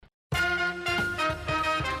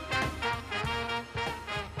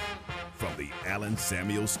Allen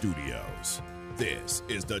Samuel Studios. This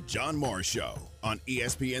is the John Morris Show on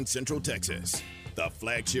ESPN Central Texas, the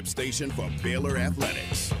flagship station for Baylor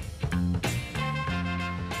Athletics.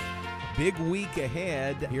 Big week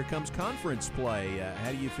ahead. Here comes conference play.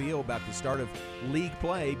 How do you feel about the start of league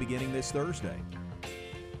play beginning this Thursday?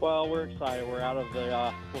 Well, we're excited. We're out of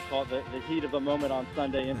the, we'll call it the heat of the moment on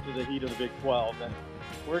Sunday into the heat of the Big 12, and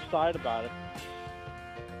we're excited about it.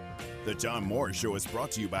 The John Morris Show is brought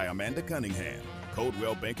to you by Amanda Cunningham,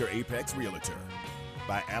 Coldwell Banker Apex Realtor,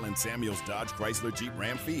 by Allen Samuels Dodge Chrysler Jeep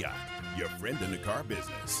Ram Fiat, your friend in the car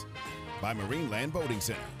business, by Marine Land Boating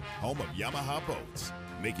Center, home of Yamaha boats,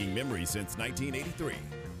 making memories since 1983,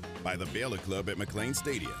 by the Baylor Club at McLean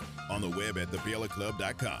Stadium, on the web at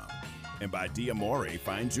thebaylorclub.com, and by D'Amore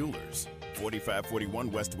Fine Jewelers,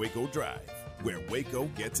 4541 West Waco Drive, where Waco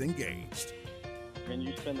gets engaged. And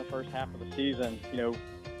you spend the first half of the season,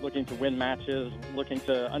 looking to win matches, looking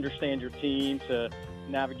to understand your team, to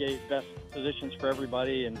navigate best positions for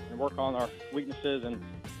everybody and work on our weaknesses and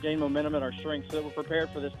gain momentum and our strengths so that we're prepared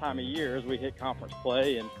for this time of year as we hit conference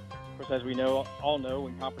play. And of course, as we all know,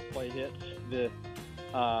 when conference play hits,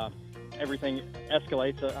 everything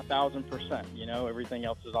escalates 1,000%. Everything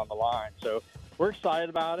else is on the line. So we're excited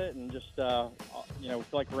about it and just, we feel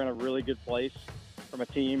like we're in a really good place from a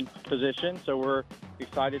team position. So we're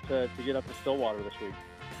excited to get up to Stillwater this week.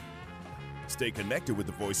 Stay connected with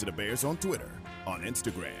the Voice of the Bears on Twitter, on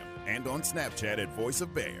Instagram, and on Snapchat at Voice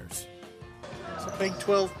of Bears. So Big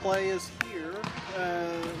 12 play is here.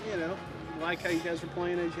 Like how you guys are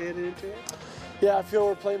playing as you headed into it? Yeah, I feel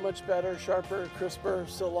we're playing much better, sharper, crisper.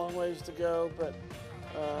 Still a long ways to go, but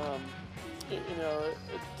a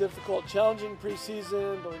difficult, challenging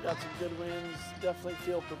preseason, but we got some good wins. Definitely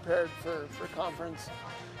feel prepared for conference.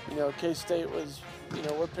 K-State was,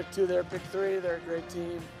 we're pick 2, they're pick 3. They're a great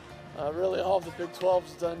team. Really, all of the Big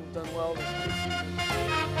 12's done well this preseason.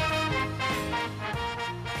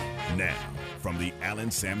 Now, from the Allen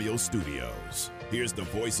Samuel Studios, here's the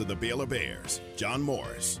voice of the Baylor Bears, John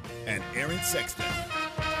Morris, and Aaron Sexton.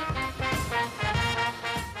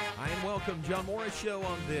 Hi, and welcome, John Morris Show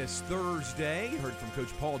on this Thursday. Heard from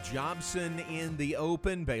Coach Paul Jobson in the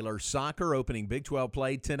Open. Baylor soccer opening Big 12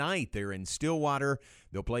 play tonight. They're in Stillwater.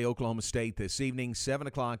 They'll play Oklahoma State this evening, 7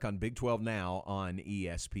 o'clock on Big 12 Now on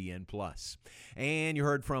ESPN+. And you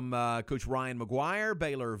heard from Coach Ryan McGuire,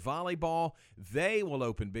 Baylor Volleyball. They will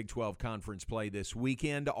open Big 12 conference play this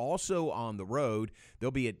weekend. Also on the road,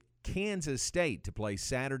 they'll be at Kansas State to play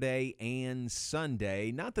Saturday and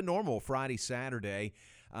Sunday. Not the normal Friday, Saturday.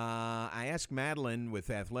 I asked Madeline with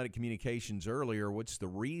Athletic Communications earlier, what's the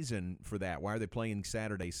reason for that? Why are they playing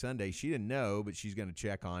Saturday, Sunday? She didn't know, but she's going to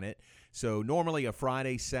check on it. So normally a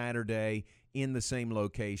Friday, Saturday in the same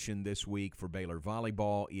location this week for Baylor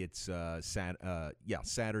Volleyball. It's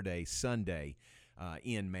Saturday, Sunday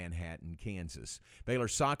in Manhattan, Kansas. Baylor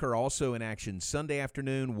soccer also in action Sunday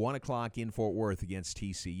afternoon, 1 o'clock in Fort Worth against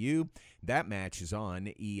TCU. That match is on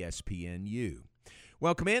ESPNU.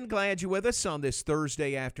 Welcome in. Glad you're with us on this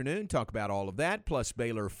Thursday afternoon. Talk about all of that, plus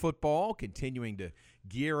Baylor football continuing to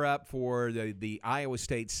gear up for the Iowa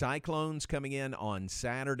State Cyclones coming in on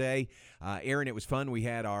Saturday. Aaron, it was fun. We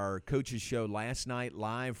had our coaches show last night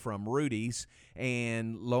live from Rudy's,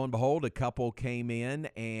 and lo and behold, a couple came in,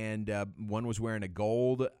 and one was wearing a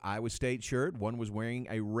gold Iowa State shirt. One was wearing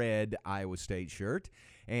a red Iowa State shirt.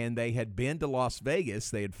 And they had been to Las Vegas.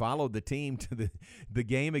 They had followed the team to the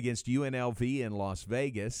game against UNLV in Las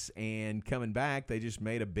Vegas. And coming back, they just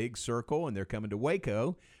made a big circle, and they're coming to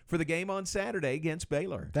Waco for the game on Saturday against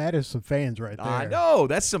Baylor. That is some fans right there. I know.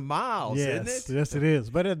 That's some miles, isn't it? Yes, it is.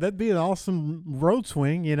 But that'd be an awesome road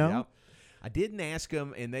swing, Yep. I didn't ask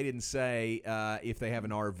them, and they didn't say if they have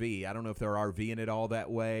an RV. I don't know if they're RVing it all that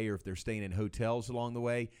way or if they're staying in hotels along the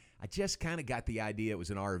way. I just kind of got the idea it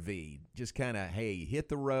was an RV. Just kind of, hey, hit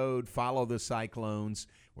the road, follow the Cyclones.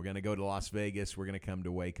 We're going to go to Las Vegas. We're going to come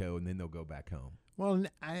to Waco, and then they'll go back home. Well, and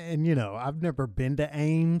I've never been to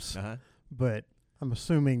Ames, but I'm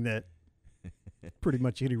assuming that pretty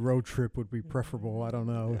much any road trip would be preferable. I don't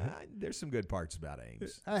know. There's some good parts about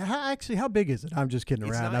Ames. How big is it? I'm just kidding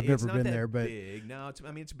around. I've never been there, but big. No, it's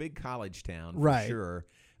a big college town for right. sure,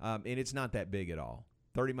 and it's not that big at all.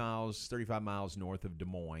 35 miles north of Des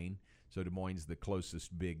Moines. So Des Moines is the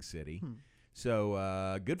closest big city.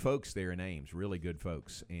 So good folks there in Ames, really good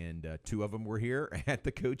folks. And two of them were here at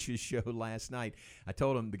the coaches show last night. I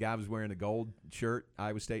told him the guy was wearing a gold shirt,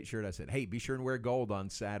 Iowa State shirt. I said, hey, be sure and wear gold on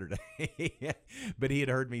Saturday. But he had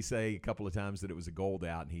heard me say a couple of times that it was a gold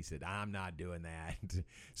out, and he said, I'm not doing that.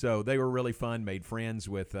 So they were really fun, made friends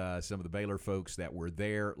with some of the Baylor folks that were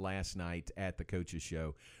there last night at the coaches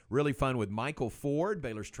show. Really fun with Michael Ford,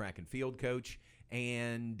 Baylor's track and field coach,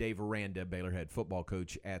 and Dave Aranda, Baylor head football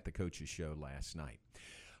coach, at the coaches show last night.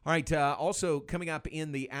 All right, also coming up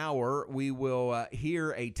in the hour, we will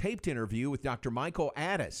hear a taped interview with Dr. Michael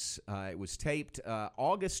Addis. It was taped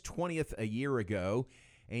August 20th a year ago,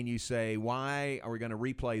 and you say, why are we going to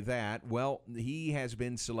replay that? Well, he has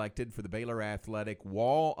been selected for the Baylor Athletic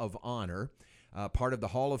Wall of Honor, part of the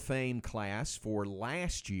Hall of Fame class for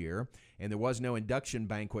last year, and there was no induction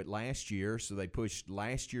banquet last year, so they pushed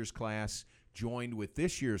last year's class joined with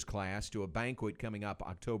this year's class to a banquet coming up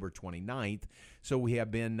October 29th. So we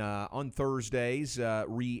have been on Thursdays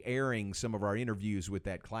re-airing some of our interviews with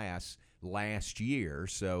that class last year.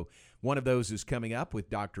 So one of those is coming up with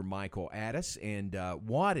Dr. Michael Addis, and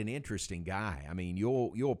what an interesting guy. I mean,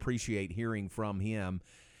 you'll appreciate hearing from him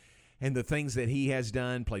and the things that he has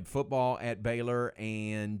done. Played football at Baylor,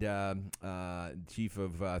 and chief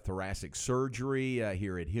of thoracic surgery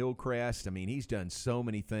here at Hillcrest. I mean, he's done so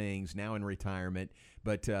many things, now in retirement.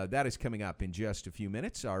 But that is coming up in just a few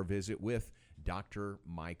minutes, our visit with Dr.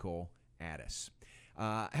 Michael Addis.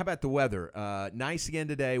 How about the weather? Nice again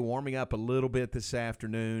today, warming up a little bit this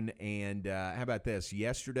afternoon. And how about this?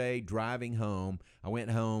 Yesterday, driving home, I went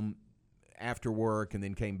home after work and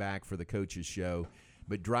then came back for the coaches show.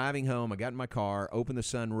 But driving home, I got in my car, opened the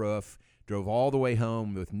sunroof, drove all the way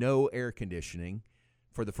home with no air conditioning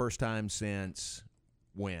for the first time since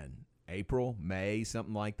when? April, May,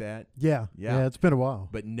 something like that? Yeah, it's been a while.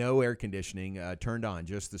 But no air conditioning turned on,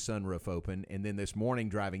 just the sunroof open. And then this morning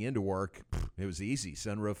driving into work, it was easy.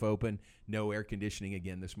 Sunroof open, no air conditioning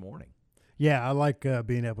again this morning. Yeah, I like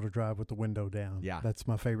being able to drive with the window down. Yeah. That's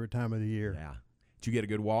my favorite time of the year. Yeah. Did you get a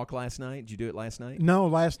good walk last night? Did you do it last night? No,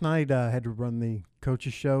 last night I had to run the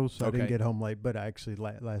coaches show, so I Okay. didn't get home late. But actually,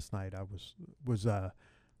 last night I was a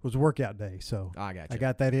workout day, so I got you. I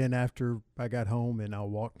got that in after I got home, and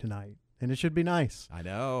I'll walk tonight, and it should be nice. I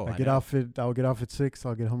know. I'll get off at 6.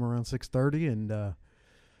 I'll get home around 6:30, and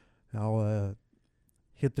I'll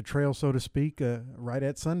hit the trail, so to speak, right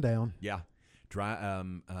at sundown. Yeah.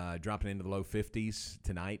 Dropping into the low 50s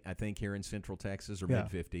tonight, I think, here in Central Texas, or Yeah.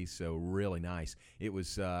 mid-50s, so really nice. It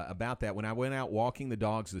was about that. When I went out walking the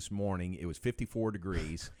dogs this morning, it was 54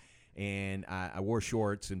 degrees, and I wore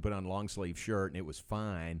shorts and put on a long-sleeve shirt, and it was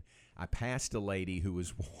fine. I passed a lady who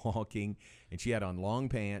was walking, and she had on long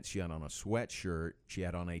pants, she had on a sweatshirt, she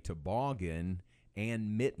had on a toboggan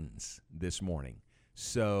and mittens this morning.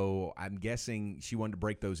 So I'm guessing she wanted to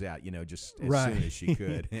break those out, just as Right. soon as she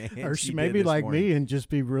could. And Or she she did maybe this like morning. me and just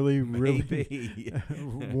be really Maybe.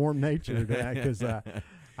 warm-natured, because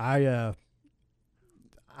I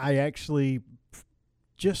actually,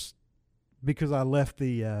 just because I left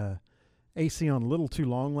the AC on a little too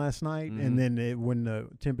long last night, and then when the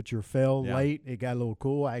temperature fell Yeah. late, it got a little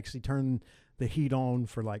cool. I actually turned the heat on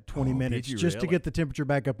for like 20 Oh, did minutes you just to really? get the temperature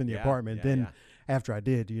back up in the Yeah, apartment. yeah, Then yeah. after I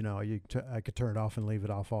did, I could turn it off and leave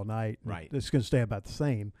it off all night. Right. It's going to stay about the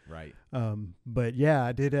same. Right. But yeah,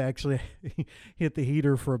 I did actually hit the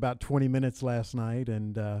heater for about 20 minutes last night,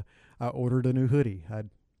 and I ordered a new hoodie.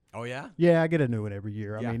 Oh, yeah? Yeah, I get a new one every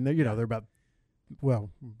year. Yeah, I mean, they're about,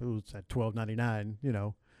 well, it was at $12.99.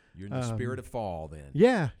 You're in the spirit of fall then.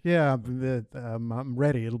 Yeah, I'm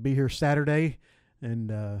ready. It'll be here Saturday,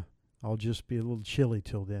 and I'll just be a little chilly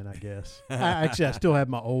till then, I guess. I still have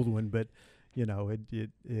my old one, but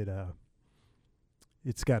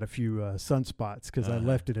it's got a few sunspots because I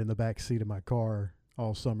left it in the back seat of my car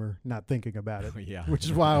all summer, not thinking about it. Yeah. Which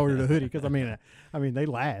is why I ordered a hoodie, because I mean they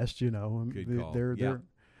last. Good call. They're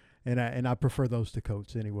and I prefer those to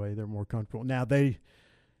coats anyway. They're more comfortable. Now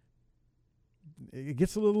it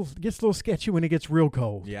gets a little sketchy when it gets real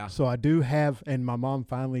cold. Yeah. So I do have, and my mom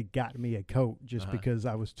finally got me a coat just Uh-huh. because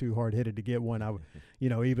I was too hard headed to get one. I would,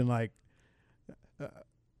 even like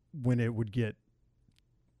when it would get.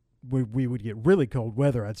 We would get really cold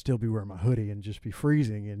weather, I'd still be wearing my hoodie and just be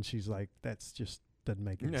freezing. And she's like, "That's just doesn't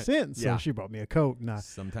make any sense." Yeah. So she brought me a coat, and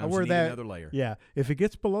Sometimes I wear you need that, another layer. Yeah, if it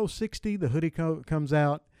gets below 60, the hoodie comes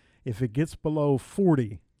out. If it gets below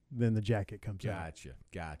 40, then the jacket comes out.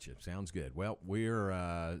 Gotcha. Sounds good. Well,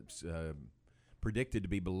 we're predicted to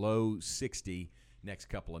be below 60 next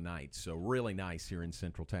couple of nights, so really nice here in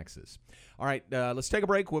Central Texas. All right, let's take a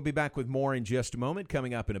break. We'll be back with more in just a moment.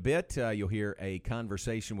 Coming up in a bit, you'll hear a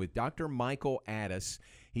conversation with Dr. Michael Addis.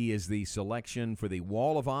 He is the selection for the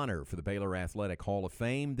Wall of Honor for the Baylor Athletic Hall of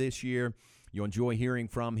Fame this year. You'll enjoy hearing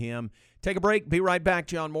from him. Take a break. Be right back.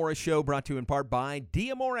 John Morris Show brought to you in part by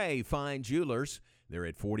D'Amore Fine Jewelers. They're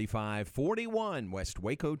at 4541 West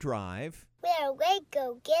Waco Drive. Where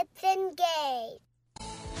Waco gets engaged.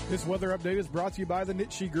 This weather update is brought to you by the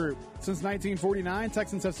Nitsche Group. Since 1949,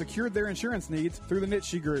 Texans have secured their insurance needs through the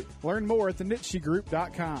Nitsche Group. Learn more at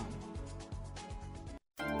thenitschegroup.com.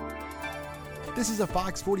 This is a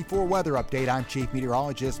Fox 44 weather update. I'm Chief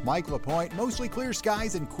Meteorologist Mike LaPointe. Mostly clear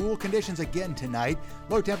skies and cool conditions again tonight.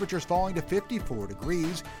 Low temperatures falling to 54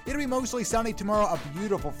 degrees. It'll be mostly sunny tomorrow, a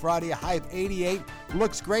beautiful Friday, a high of 88.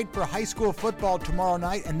 Looks great for high school football tomorrow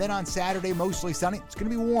night. And then on Saturday, mostly sunny. It's going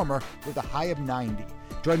to be warmer with a high of 90.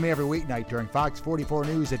 Join me every weeknight during Fox 44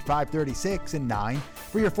 News at 5:36 and 9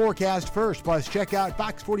 for your forecast first. Plus, check out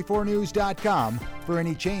fox44news.com for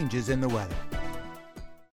any changes in the weather.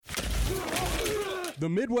 The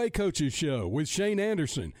Midway Coaches Show with Shane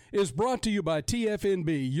Anderson is brought to you by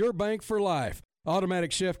TFNB, Your Bank for Life,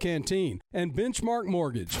 Automatic Chef Canteen, and Benchmark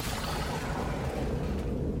Mortgage.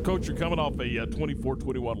 Coach, you're coming off a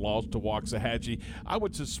 24-21 loss to Waxahachie. I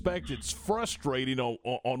would suspect it's frustrating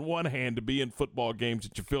on one hand to be in football games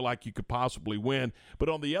that you feel like you could possibly win, but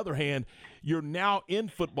on the other hand, you're now in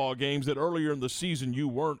football games that earlier in the season you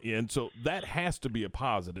weren't in, so that has to be a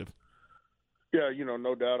positive. Yeah,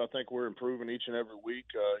 no doubt. I think we're improving each and every week,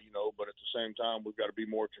 but at the same time, we've got to be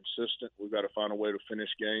more consistent. We've got to find a way to finish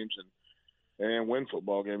games and win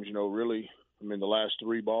football games. Really, the last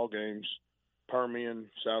 3 ball games, Permian,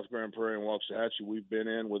 South Grand Prairie, and Waxahachie, we've been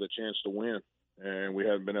in with a chance to win, and we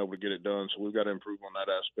haven't been able to get it done. So we've got to improve on that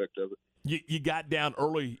aspect of it. You got down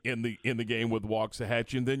early in the game with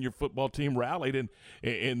Waxahachie, and then your football team rallied,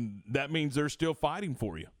 and that means they're still fighting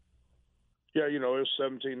for you. Yeah, it was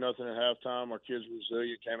 17-0 at halftime. Our kids were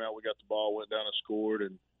resilient, came out, we got the ball, went down and scored,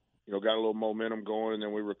 and, got a little momentum going, and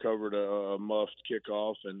then we recovered a muffed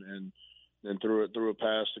kickoff and then threw a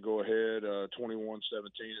pass to go ahead, 21-17.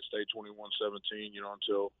 It stayed 21-17,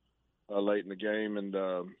 until late in the game. And,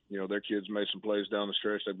 their kids made some plays down the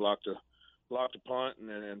stretch. They blocked a punt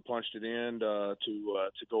and punched it in to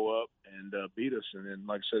go up and beat us. And then,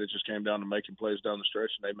 like I said, it just came down to making plays down the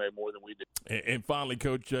stretch, and they made more than we did. And finally,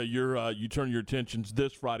 Coach, you turn your attentions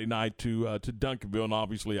this Friday night to Duncanville, and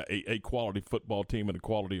obviously a quality football team and a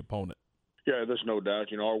quality opponent. Yeah, there's no doubt.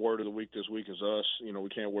 Our word of the week this week is us. We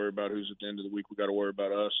can't worry about who's at the end of the week. We got to worry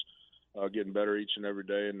about us getting better each and every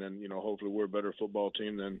day, and then hopefully we're a better football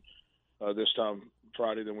team than this time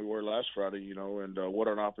Friday than we were last Friday. And what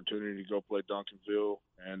an opportunity to go play Duncanville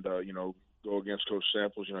and go against Coach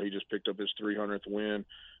Samples. He just picked up his 300th win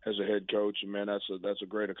as a head coach, and man, that's a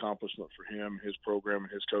great accomplishment for him, his program,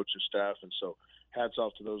 and his coaching staff. And so, hats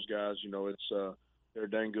off to those guys. They're a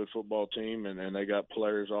dang good football team, and they got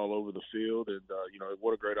players all over the field. And,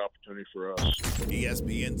 what a great opportunity for us.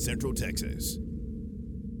 ESPN Central Texas.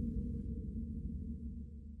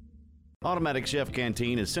 Automatic Chef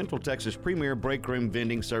Canteen is Central Texas' premier break room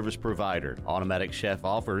vending service provider. Automatic Chef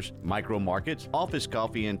offers micro markets, office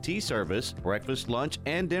coffee and tea service, breakfast, lunch,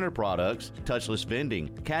 and dinner products, touchless vending,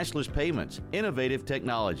 cashless payments, innovative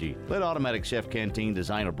technology. Let Automatic Chef Canteen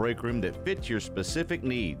design a break room that fits your specific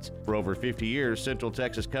needs. For over 50 years, Central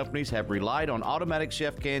Texas companies have relied on Automatic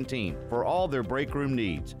Chef Canteen for all their break room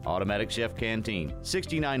needs. Automatic Chef Canteen,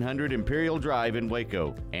 6900 Imperial Drive in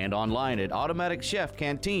Waco, and online at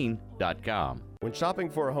automaticchefcanteen.com. When shopping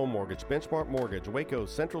for a home mortgage, Benchmark Mortgage, Waco,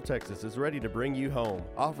 Central Texas is ready to bring you home,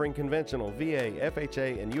 offering conventional VA,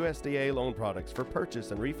 FHA, and USDA loan products for purchase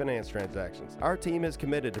and refinance transactions. Our team is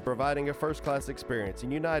committed to providing a first-class experience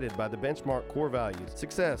and united by the Benchmark core values: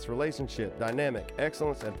 success, relationship, dynamic,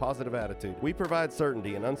 excellence, and positive attitude. We provide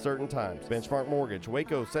certainty in uncertain times. Benchmark Mortgage,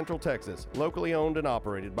 Waco, Central Texas, locally owned and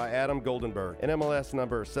operated by Adam Goldenberg, NMLS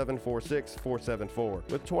number 746474,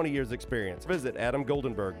 with 20 years experience. Visit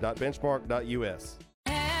adamgoldenberg.benchmark.us.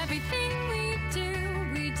 Everything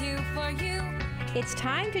we do for you. It's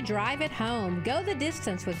time to drive it home. Go the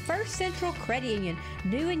distance with First Central Credit Union.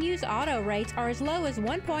 New and used auto rates are as low as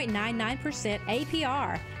 1.99%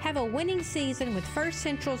 APR. Have a winning season with First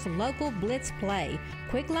Central's local Blitz Play.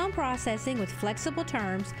 Quick loan processing with flexible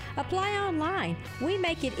terms. Apply online. We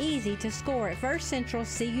make it easy to score at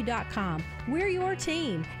firstcentralcu.com. We're your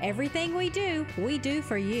team. Everything we do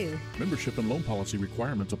for you. Membership and loan policy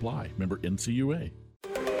requirements apply. Member NCUA.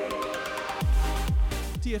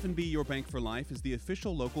 TFNB Your Bank for Life is the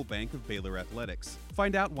official local bank of Baylor Athletics.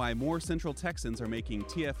 Find out why more Central Texans are making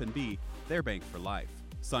TFNB their bank for life.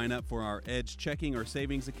 Sign up for our Edge checking or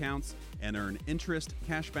savings accounts and earn interest,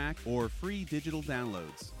 cashback, or free digital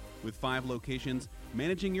downloads. With 5 locations,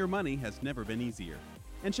 managing your money has never been easier.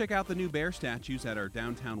 And check out the new bear statues at our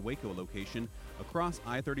downtown Waco location across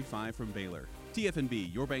I-35 from Baylor.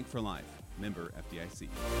 TFNB, your bank for life. Member FDIC.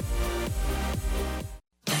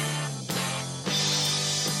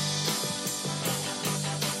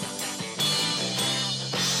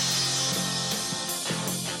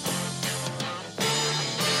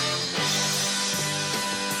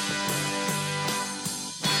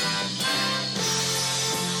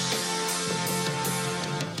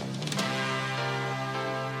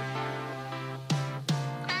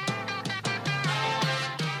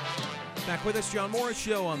 Back with us, John Morris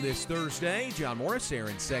Show on this Thursday. John Morris,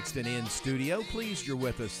 Aaron Sexton in studio. Pleased you're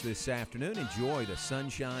with us this afternoon. Enjoy the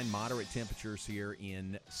sunshine, moderate temperatures here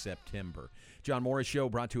in September. John Morris Show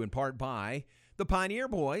brought to you in part by the Pioneer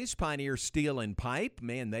Boys, Pioneer Steel and Pipe.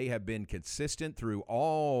 Man, they have been consistent through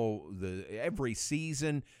every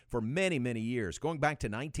season for many, many years. Going back to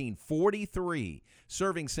 1943,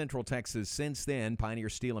 serving Central Texas since then, Pioneer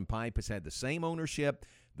Steel and Pipe has had the same ownership,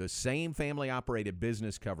 the same family-operated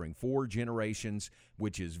business covering 4 generations,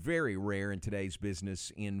 which is very rare in today's business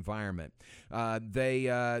environment. They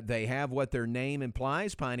have what their name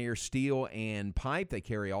implies, Pioneer Steel and Pipe. They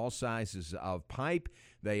carry all sizes of pipe.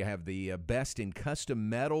 They have the best in custom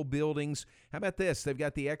metal buildings. How about this? They've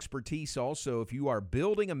got the expertise also. If you are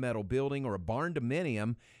building a metal building or a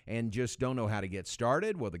barn-dominium and just don't know how to get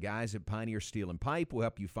started, well, the guys at Pioneer Steel and Pipe will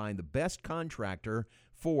help you find the best contractor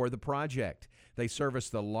for the project. They service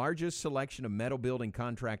the largest selection of metal building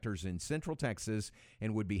contractors in Central Texas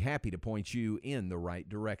and would be happy to point you in the right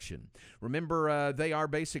direction. Remember, they are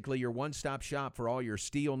basically your one-stop shop for all your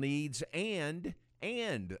steel needs, and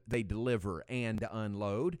they deliver and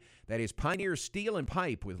unload. That is Pioneer Steel and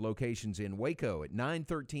Pipe, with locations in Waco at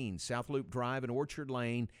 913 South Loop Drive and Orchard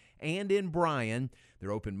Lane, and in Bryan.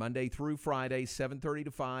 They're open Monday through Friday, 7:30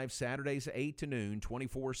 to 5, Saturdays 8 to noon,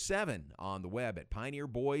 24/7 on the web at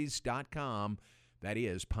pioneerboys.com. That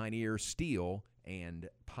is Pioneer Steel and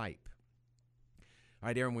Pipe. All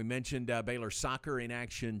right, Aaron, we mentioned Baylor soccer in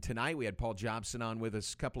action tonight. We had Paul Jobson on with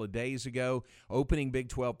us a couple of days ago, opening Big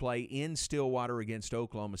 12 play in Stillwater against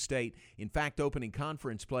Oklahoma State. In fact, opening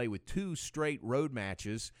conference play with 2 straight road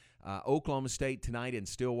matches, Oklahoma State tonight in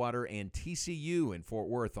Stillwater and TCU in Fort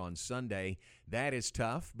Worth on Sunday. That is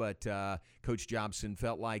tough, but Coach Jobson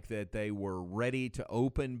felt like that they were ready to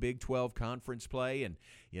open Big 12 conference play and,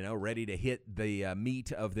 ready to hit the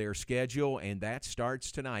meat of their schedule, and that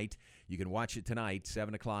starts tonight. You can watch it tonight,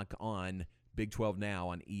 7 o'clock on Big 12 Now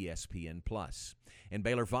on ESPN+. And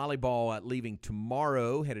Baylor volleyball leaving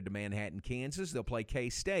tomorrow, headed to Manhattan, Kansas. They'll play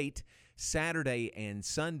K-State Saturday and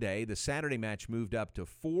Sunday. The Saturday match moved up to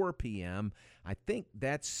 4 p.m. I think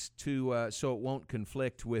that's to so it won't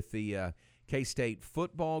conflict with the K-State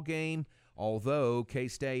football game, although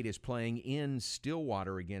K-State is playing in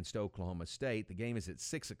Stillwater against Oklahoma State. The game is at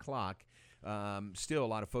 6 o'clock. Still, a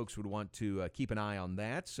lot of folks would want to keep an eye on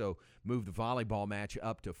that, so move the volleyball match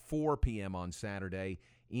up to 4 p.m. on Saturday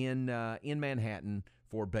in Manhattan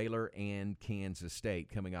for Baylor and Kansas State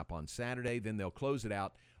coming up on Saturday. Then they'll close it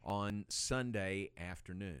out on Sunday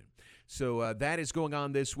afternoon. So that is going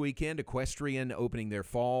on this weekend. Equestrian opening their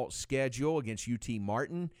fall schedule against UT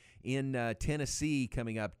Martin in Tennessee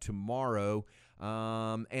coming up tomorrow.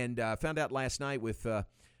 And found out last night with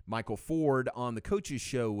Michael Ford on the coaches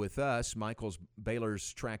show with us, Michael's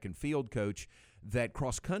Baylor's track and field coach, that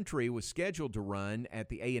cross country was scheduled to run at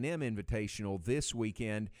the A&M Invitational this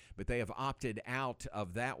weekend, but they have opted out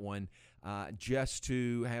of that one just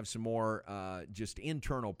to have some more just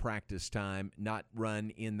internal practice time, not run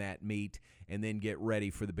in that meet, and then get ready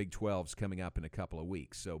for the Big 12s coming up in a couple of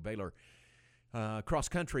weeks. So Baylor cross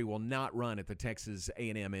country will not run at the Texas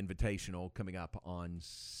A&M Invitational coming up on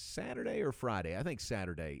Saturday or Friday. I think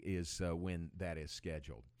Saturday is when that is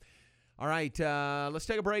scheduled. All right, let's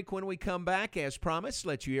take a break. When we come back, as promised,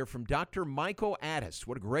 let you hear from Dr. Michael Addis.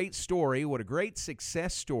 What a great story. What a great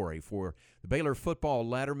success story for the Baylor football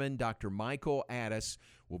letterman, Dr. Michael Addis.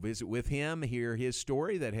 We'll visit with him, hear his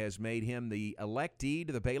story that has made him the electee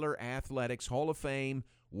to the Baylor Athletics Hall of Fame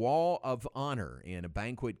Wall of Honor in a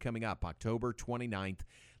banquet coming up October 29th.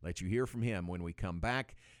 Let you hear from him when we come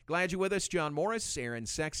back. Glad you're with us. John Morris, Aaron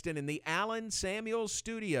Sexton in the Allen Samuels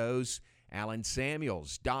Studios. Allen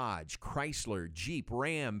Samuels, Dodge, Chrysler, Jeep,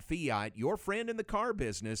 Ram, Fiat, your friend in the car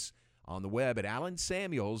business, on the web at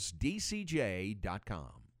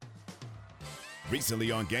allensamuelsdcj.com.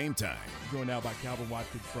 Recently on Game Time. Joined now by Calvin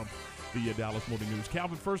Watkins from the Dallas Morning News.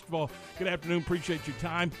 Calvin, first of all, good afternoon. Appreciate your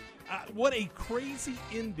time. What a crazy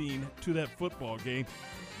ending to that football game.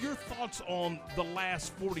 Your thoughts on the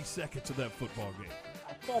last 40 seconds of that football game?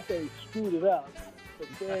 I thought they screwed it up. But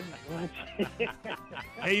then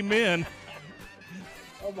Amen.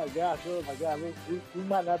 Oh my God. We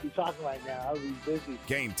might not be talking right now. I'll be busy.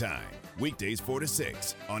 Game Time, weekdays 4 to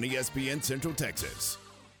 6 on ESPN Central Texas.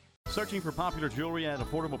 Searching for popular jewelry at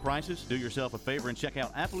affordable prices? Do yourself a favor and check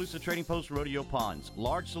out Appaloosa Trading Post Rodeo Ponds.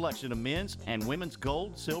 Large selection of men's and women's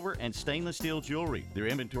gold, silver, and stainless steel jewelry. Their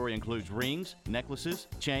inventory includes rings, necklaces,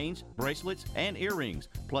 chains, bracelets, and earrings,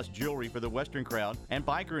 plus jewelry for the Western crowd and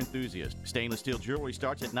biker enthusiasts. Stainless steel jewelry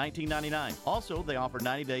starts at $19.99. Also, they offer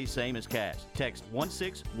 90 days same as cash. Text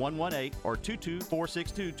 16118 or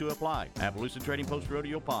 22462 to apply. Appaloosa Trading Post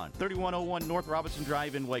Rodeo Pond, 3101 North Robinson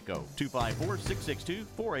Drive in Waco,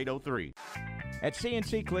 254-662-4803. At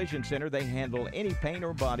CNC Collision Center, they handle any paint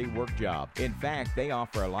or body work job. In fact, they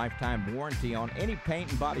offer a lifetime warranty on any paint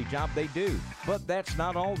and body job they do. But that's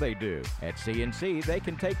not all they do. At CNC, they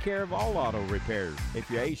can take care of all auto repairs. If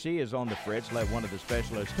your AC is on the fritz, let one of the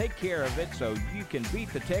specialists take care of it so you can beat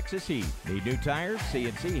the Texas heat. Need new tires?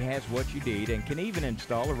 CNC has what you need and can even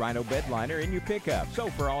install a Rhino bed liner in your pickup. So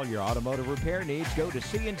for all your automotive repair needs, go to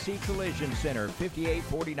CNC Collision Center,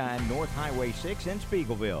 5849 North Highway 6 in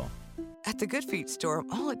Spiegelville. At the Good Feet store,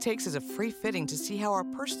 all it takes is a free fitting to see how our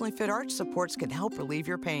personally fit arch supports can help relieve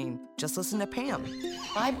your pain. Just listen to Pam.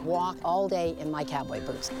 I walked all day in my cowboy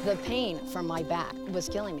boots. The pain from my back was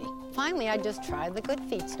killing me. Finally, I just tried the Good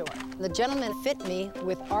Feet store. The gentleman fit me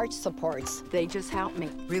with arch supports. They just helped me.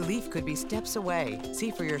 Relief could be steps away.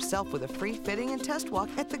 See for yourself with a free fitting and test walk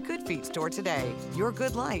at the Good Feet store today. Your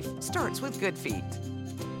good life starts with Good Feet.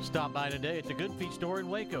 Stop by today at the Good Feet store in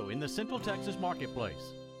Waco in the Central Texas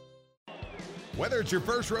Marketplace. Whether it's your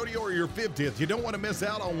first rodeo or your 50th, you don't want to miss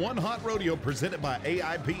out on one hot rodeo presented by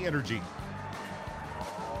AIP Energy.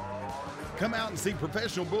 Come out and see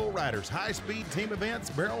professional bull riders, high-speed team events,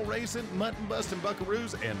 barrel racing, mutton busting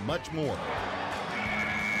buckaroos, and much more.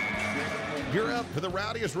 Gear up for the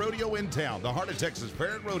rowdiest rodeo in town, the Heart of Texas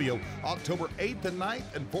Fair and Rodeo, October 8th and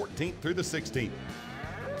 9th and 14th through the 16th.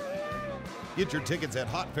 Get your tickets at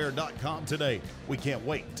hotfair.com today. We can't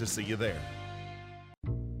wait to see you there.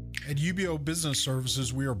 At UBO Business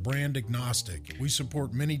Services, we are brand agnostic. We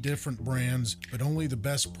support many different brands, but only the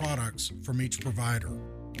best products from each provider.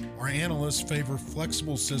 Our analysts favor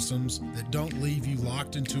flexible systems that don't leave you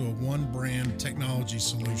locked into a one-brand technology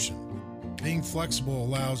solution. Being flexible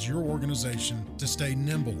allows your organization to stay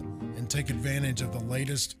nimble and take advantage of the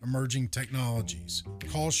latest emerging technologies.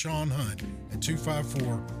 Call Sean Hunt at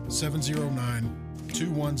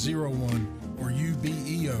 254-709-2101 or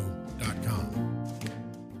ubeo.com.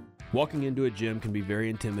 Walking into a gym can be very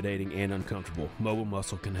intimidating and uncomfortable. Mobile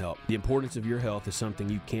Muscle can help. The importance of your health is something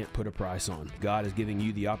you can't put a price on. God is giving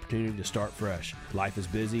you the opportunity to start fresh. Life is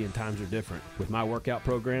busy and times are different. With my workout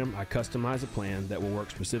program, I customize a plan that will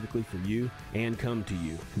work specifically for you and come to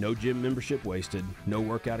you. No gym membership wasted, no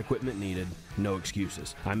workout equipment needed, no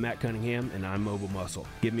excuses. I'm Matt Cunningham and I'm Mobile Muscle.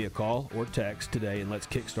 Give me a call or text today and let's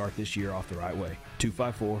kickstart this year off the right way.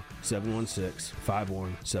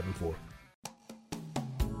 254-716-5174.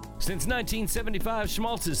 Since 1975,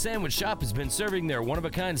 Schmaltz's Sandwich Shop has been serving their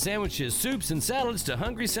one-of-a-kind sandwiches, soups, and salads to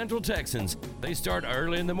hungry Central Texans. They start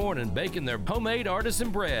early in the morning baking their homemade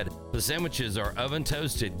artisan bread. The sandwiches are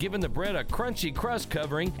oven-toasted, giving the bread a crunchy crust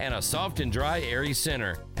covering and a soft and dry, airy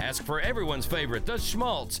center. Ask for everyone's favorite, the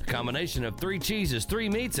Schmaltz, a combination of 3 cheeses, 3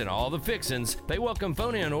 meats, and all the fixins. They welcome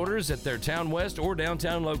phone-in orders at their Town West or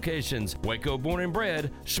downtown locations. Waco born and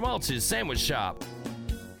bred, Schmaltz's Sandwich Shop.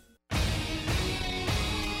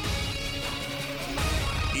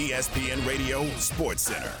 ESPN Radio Sports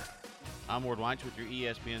Center. I'm Ward Weitz with your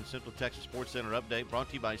ESPN Central Texas Sports Center update, brought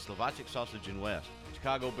to you by Slovacek Sausage and West.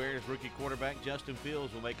 Chicago Bears rookie quarterback Justin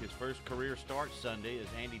Fields will make his first career start Sunday as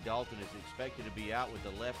Andy Dalton is expected to be out with a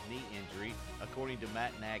left knee injury, according to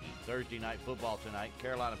Matt Nagy. Thursday night football tonight,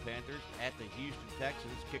 Carolina Panthers at the Houston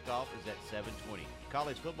Texans. Kickoff is at 7:20.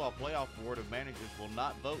 College Football Playoff Board of Managers will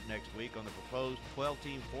not vote next week on the proposed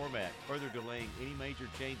 12-team format, further delaying any major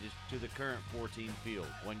changes to the current 4-team field.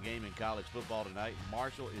 One game in college football tonight,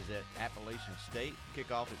 Marshall is at Appalachian State.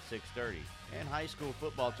 Kickoff at 6:30. And high school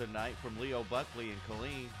football tonight from Leo Buckley and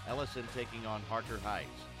Killeen, Ellison taking on Harker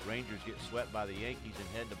Heights. Rangers get swept by the Yankees and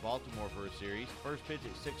head to Baltimore for a series. First pitch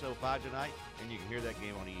at 6:05 tonight, and you can hear that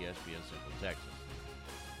game on ESPN Central Texas.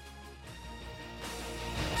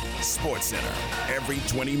 Sports Center, every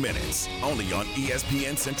 20 minutes, only on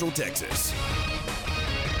ESPN Central Texas.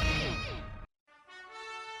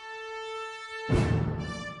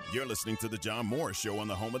 You're listening to The John Morris Show on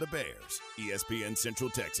the home of the Bears, ESPN Central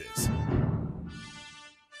Texas.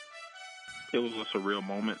 It was a surreal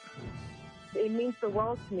moment. It means the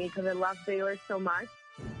world to me because I love Baylor so much.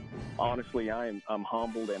 Honestly, I'm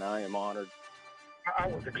humbled and I am honored. I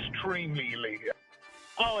was extremely elated.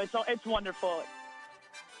 Oh, it's wonderful.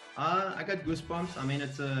 I got goosebumps. I mean,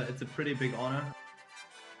 it's a pretty big honor.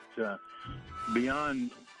 It's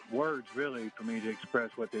beyond words, really, for me to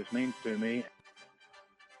express what this means to me.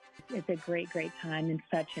 It's a great, great time and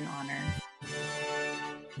such an honor.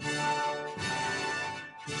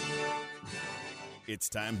 It's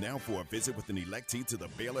time now for a visit with an electee to the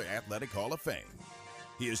Baylor Athletic Hall of Fame.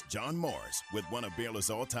 Here's John Morris with one of Baylor's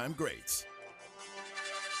all-time greats.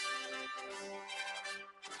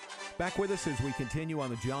 Back with us as we continue on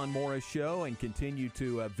the John Morris Show and continue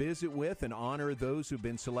to visit with and honor those who've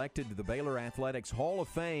been selected to the Baylor Athletics Hall of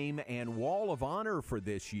Fame and Wall of Honor for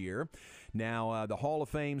this year. Now, the Hall of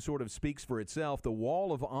Fame sort of speaks for itself. The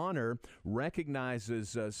Wall of Honor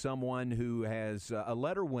recognizes someone who has a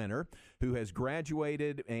letter winner who has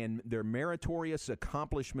graduated and their meritorious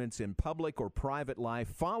accomplishments in public or private life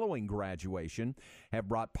following graduation have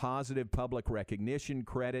brought positive public recognition,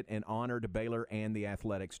 credit, and honor to Baylor and the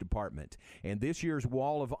athletics department. And this year's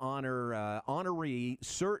Wall of Honor honoree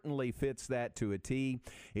certainly fits that to a T.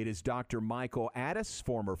 It is Dr. Michael Addis,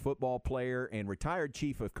 former football player and retired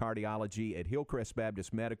chief of cardiology at Hillcrest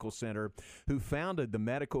Baptist Medical Center, who founded the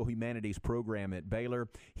Medical Humanities program at Baylor.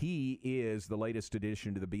 He is the latest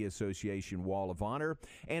addition to the B Association Wall of Honor.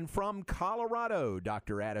 And from Colorado,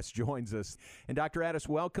 Dr. Addis joins us. And Dr. Addis,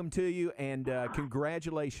 welcome to you, and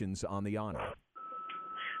congratulations on the honor.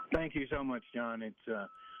 Thank you so much, John. It's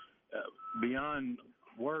beyond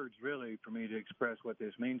words, really, for me to express what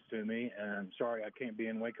this means to me. And I'm sorry I can't be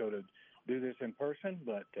in Waco to do this in person,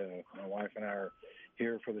 but my wife and I are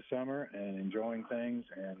here for the summer and enjoying things,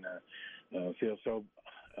 and feel so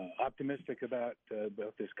optimistic about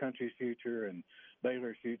both this country's future and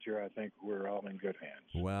Baylor's future. I think we're all in good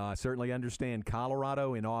hands. Well, I certainly understand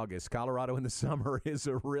Colorado in August. Colorado in the summer is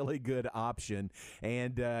a really good option,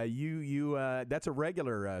 and you that's a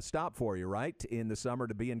regular stop for you, right, in the summer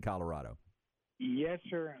to be in Colorado? Yes,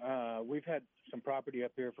 sir. We've had some property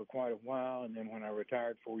up here for quite a while, and then when I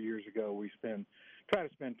retired 4 years ago, we try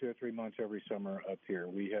to spend 2 or 3 months every summer up here.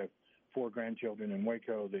 We have 4 grandchildren in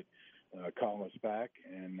Waco that call us back,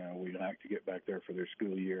 and we like to get back there for their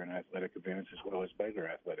school year and athletic events as well as Baylor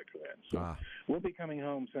athletic events. So we'll be coming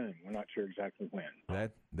home soon. We're not sure exactly when.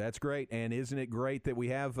 That's great. And isn't it great that we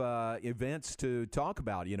have events to talk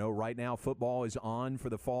about? You know, right now football is on for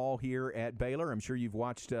the fall here at Baylor. I'm sure you've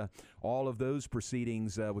watched all of those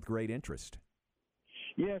proceedings with great interest.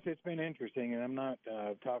 Yes, it's been interesting, and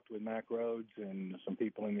I've talked with Mack Rhodes and some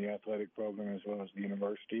people in the athletic program as well as the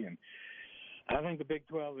university, and I think the Big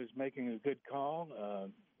 12 is making a good call.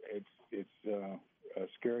 It's a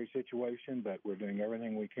scary situation, but we're doing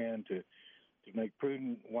everything we can to make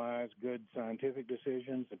prudent, wise, good scientific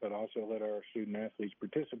decisions, but also let our student athletes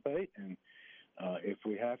participate. And if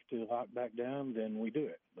we have to lock back down, then we do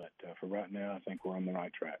it. But for right now, I think we're on the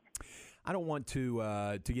right track. I don't want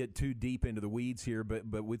to get too deep into the weeds here,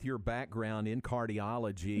 but with your background in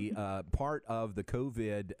cardiology, part of the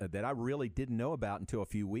COVID that I really didn't know about until a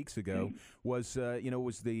few weeks ago was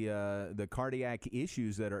the cardiac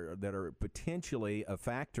issues that are potentially a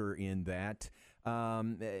factor in that. How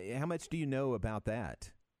much do you know about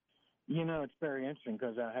that? You know, it's very interesting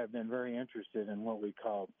because I have been very interested in what we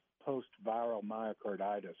call post-viral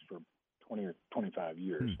myocarditis for 20 or 25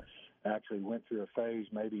 years. I actually went through a phase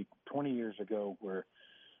maybe 20 years ago where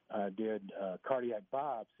I did cardiac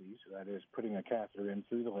biopsies, that is putting a catheter in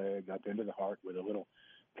through the leg up into the heart with a little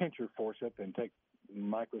pincher forceps and take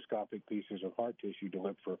microscopic pieces of heart tissue to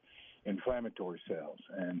look for inflammatory cells.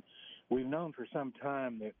 And we've known for some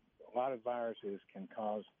time that a lot of viruses can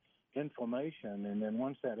cause inflammation, and then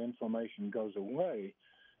once that inflammation goes away,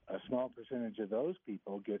 a small percentage of those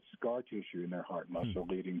people get scar tissue in their heart muscle,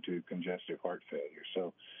 leading to congestive heart failure.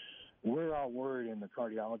 So we're all worried in the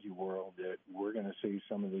cardiology world that we're going to see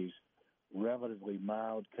some of these relatively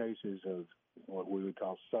mild cases of what we would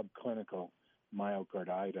call subclinical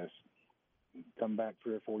myocarditis come back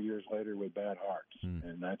 3 or 4 years later with bad hearts,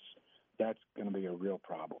 and that's going to be a real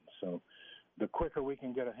problem. So the quicker we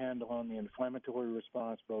can get a handle on the inflammatory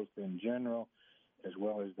response, both in general as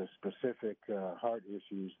well as the specific heart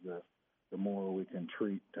issues, the more we can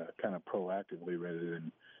treat kind of proactively rather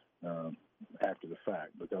than after the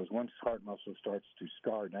fact. Because once heart muscle starts to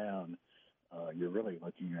scar down, you're really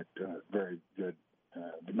looking at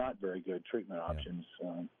not very good treatment options.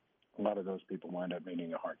 A lot of those people wind up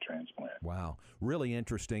needing a heart transplant. Wow. Really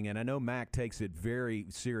interesting. And I know Mack takes it very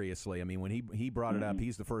seriously. I mean, when he brought it up,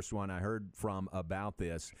 he's the first one I heard from about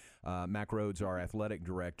this. Mack Rhodes, our athletic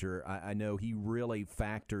director, I know he really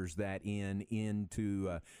factors that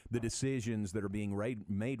into the decisions that are being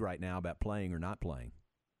made right now about playing or not playing.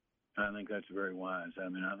 I think that's very wise. I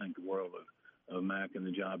mean, I think the world Mac and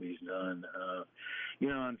the job he's done.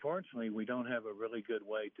 Unfortunately, we don't have a really good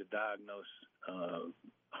way to diagnose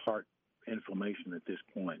heart inflammation at this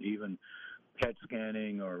point. Even PET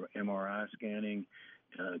scanning or MRI scanning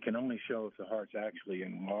can only show if the heart's actually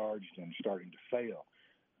enlarged and starting to fail.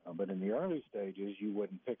 But in the early stages, you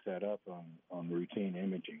wouldn't pick that up on routine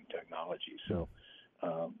imaging technology. So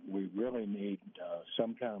we really need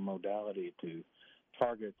some kind of modality to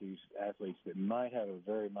target these athletes that might have a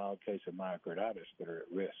very mild case of myocarditis that are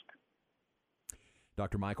at risk.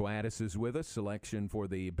 Dr. Michael Addis is with us, selection for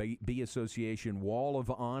the Bee Association Wall of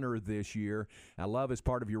Honor this year. I love, as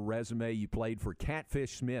part of your resume, you played for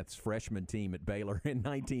Catfish Smith's freshman team at Baylor in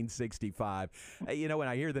 1965. When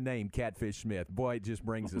I hear the name Catfish Smith, boy, it just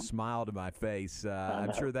brings a smile to my face.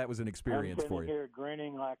 I'm sure that was an experience for you. I'm sitting here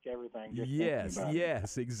grinning like everything.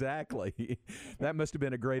 Yes, exactly. That must have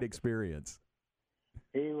been a great experience.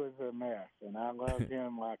 He was a mess, and I loved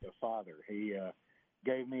him like a father. He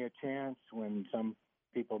gave me a chance when some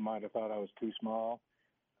people might have thought I was too small.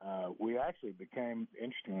 We actually became,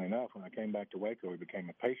 interestingly enough, when I came back to Waco, he became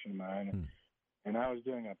a patient of mine, and I was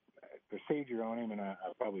doing a procedure on him, and I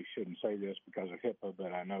probably shouldn't say this because of HIPAA,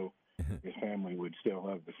 but I know his family would still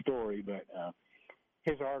love the story, but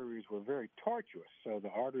his arteries were very tortuous, so the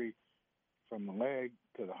artery from the leg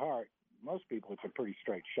to the heart, most people, it's a pretty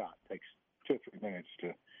straight shot. It takes 2 or 3 minutes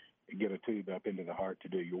to get a tube up into the heart to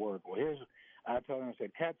do your work. Well, I told him, I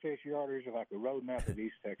said, Catfish, your arteries are like a road map of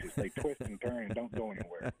East Texas. They twist and turn and don't go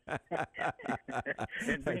anywhere.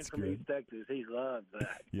 And being from East Texas, he loves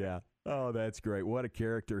that. Yeah. Oh, that's great. What a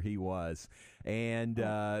character he was. And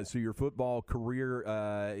so your football career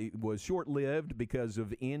was short-lived because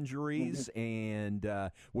of injuries. And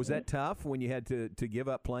was that tough when you had to give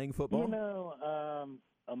up playing football?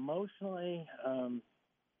 Emotionally,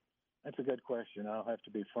 that's a good question. I'll have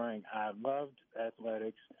to be frank. I loved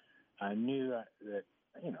athletics. I knew that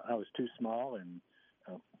I was too small, and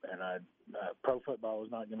pro football was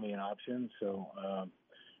not going to be an option. So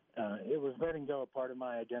it was letting go a part of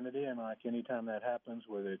my identity, and like any time that happens,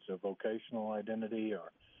 whether it's a vocational identity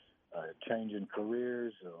or a change in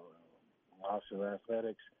careers or loss of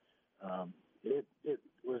athletics, it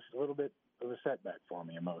was a little bit of a setback for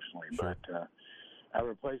me emotionally. Sure. But I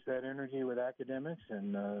replaced that energy with academics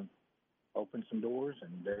and opened some doors,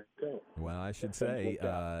 and there you go. Well, I should say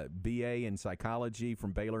BA in psychology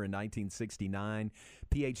from Baylor in 1969,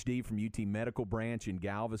 PhD from UT Medical Branch in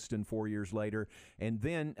Galveston 4 years later. And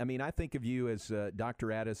then, I think of you as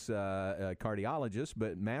Dr. Addis, cardiologist,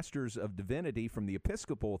 but Masters of Divinity from the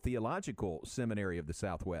Episcopal Theological Seminary of the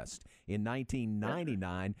Southwest in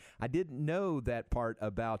 1999. I didn't know that part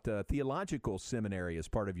about theological seminary as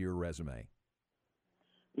part of your resume.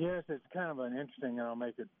 Yes, it's kind of an interesting, and I'll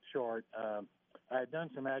make it short. I had done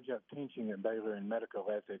some adjunct teaching at Baylor in medical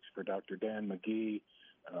ethics for Dr. Dan McGee,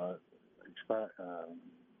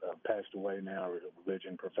 passed away now, a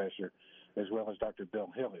religion professor, as well as Dr. Bill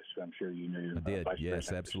Hillis, who I'm sure you knew. I did, Vice yes,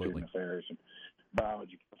 President absolutely. For Student Affairs and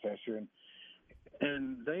biology professor.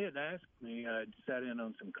 And they had asked me, I'd sat in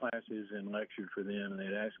on some classes and lectured for them, and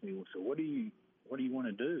they'd asked me, well, so what do you want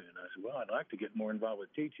to do? And I said, well, I'd like to get more involved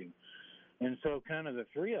with teaching. And so kind of the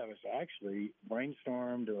three of us actually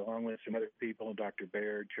brainstormed, along with some other people, Dr.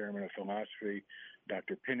 Baird, chairman of philosophy,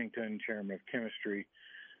 Dr. Pennington, chairman of chemistry,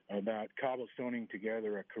 about cobblestoning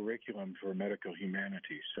together a curriculum for medical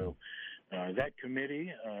humanities. So that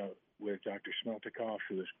committee, with Dr. Smeltikoff,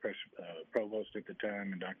 who was provost at the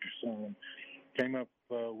time, and Dr. Sloan, came up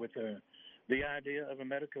with the idea of a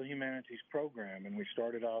medical humanities program. And we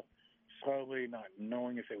started off slowly, not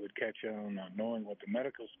knowing if it would catch on, not knowing what the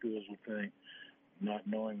medical schools would think, not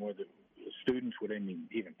knowing whether the students would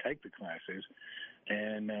even take the classes.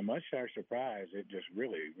 And much to our surprise, it just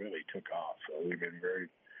really, really took off. So we've been very,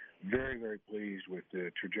 very, very pleased with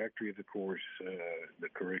the trajectory of the course, the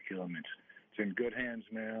curriculum. It's in good hands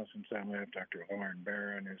now since I left. Dr. Lauren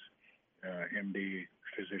Barron is MD,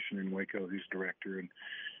 physician in Waco, who's director, and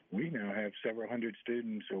we now have several hundred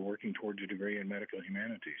students who are working towards a degree in medical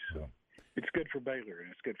humanities. So it's good for Baylor,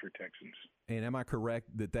 and it's good for Texans. And am I correct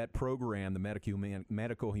that program, the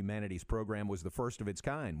medical humanities program, was the first of its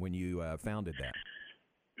kind when you founded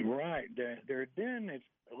that? Right. There had been, it's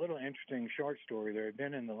a little interesting short story, there had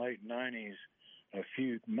been in the late 90s a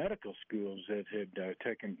few medical schools that had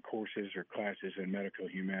taken courses or classes in medical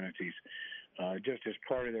humanities just as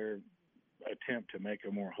part of their attempt to make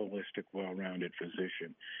a more holistic, well-rounded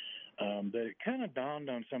physician. But it kind of dawned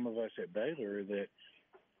on some of us at Baylor that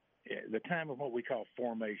the time of what we call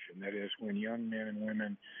formation, that is when young men and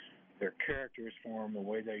women, their characters form, the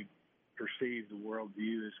way they perceive the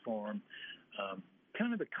worldview is formed,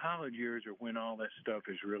 kind of the college years are when all that stuff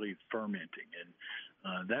is really fermenting, and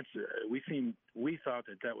we thought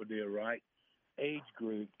that would be a right age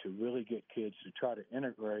group to really get kids to try to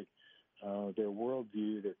integrate their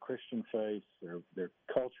worldview, their Christian faith, their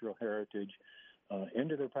cultural heritage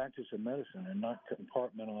into their practice of medicine, and not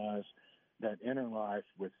compartmentalize that inner life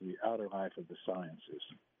with the outer life of the sciences.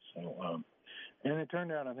 So, and it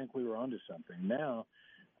turned out I think we were onto something. Now,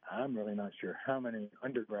 I'm really not sure how many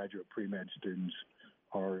undergraduate pre-med students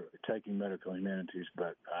are taking medical humanities,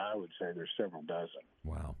 but I would say there's several dozen.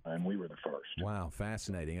 Wow. And we were the first. Wow,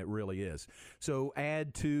 fascinating. It really is. So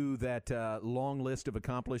add to that long list of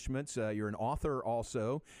accomplishments, you're an author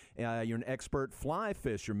also. You're an expert fly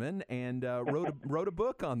fisherman and wrote a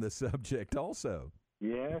book on the subject also.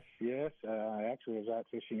 Yes. I actually was out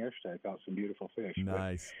fishing yesterday. I caught some beautiful fish.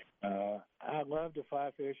 Nice. But, I love to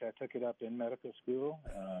fly fish. I took it up in medical school.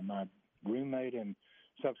 My roommate and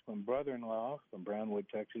subsequent brother-in-law from Brownwood,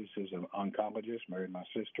 Texas, is an oncologist, married my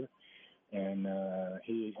sister. And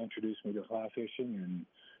he introduced me to fly fishing and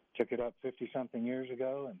took it up 50-something years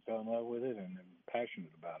ago and fell in love with it and I'm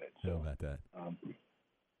passionate about it. So, how about that?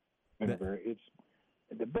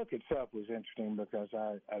 The book itself was interesting because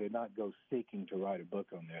I did not go seeking to write a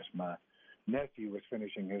book on this. My nephew was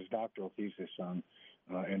finishing his doctoral thesis on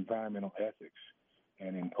environmental ethics.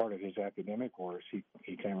 And in part of his academic course, he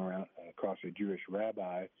came across a Jewish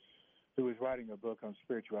rabbi who was writing a book on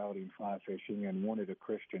spirituality and fly fishing and wanted a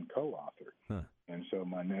Christian co-author. Huh. And so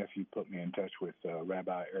my nephew put me in touch with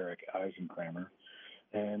Rabbi Eric Eisenkramer.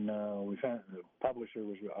 And we found the publisher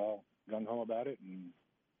was all gung-ho about it, and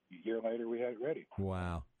a year later we had it ready.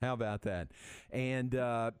 Wow. How about that? And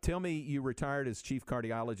tell me, you retired as chief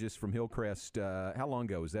cardiologist from Hillcrest. How long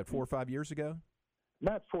ago? Was that 4 or 5 years ago?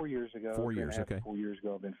 About 4 years ago. 4 years, okay. 4 years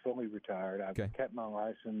ago, I've been fully retired. I've kept my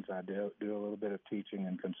license. I do a little bit of teaching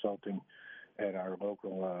and consulting at our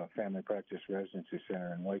local family practice residency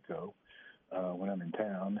center in Waco when I'm in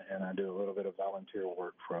town, and I do a little bit of volunteer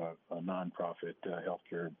work for a nonprofit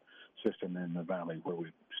healthcare system in the valley where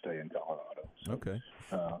we stay in Colorado. So, okay.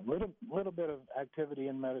 Little bit of activity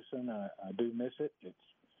in medicine. I do miss it. It's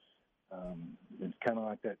kind of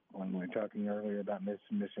like that when we were talking earlier about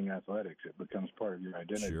missing athletics. It becomes part of your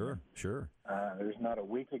identity. Sure. There's not a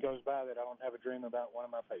week that goes by that I don't have a dream about one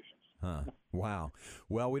of my patients. Huh. Wow.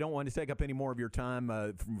 Well, we don't want to take up any more of your time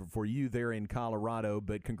for you there in Colorado,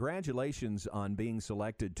 but congratulations on being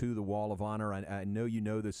selected to the Wall of Honor. I know you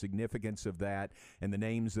know the significance of that and the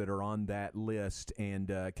names that are on that list,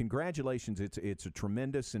 and congratulations. It's a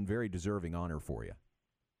tremendous and very deserving honor for you.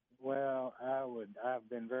 Well, I've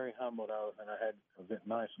been very humbled, and I had a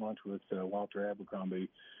nice lunch with Walter Abercrombie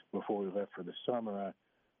before we left for the summer. I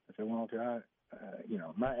said, Walter,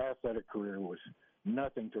 my athletic career was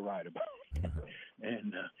nothing to write about,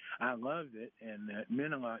 and I loved it, and it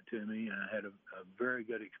meant a lot to me. I had a very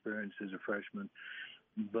good experience as a freshman,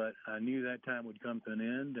 but I knew that time would come to an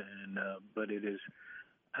end. And but it is,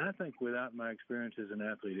 I think, without my experience as an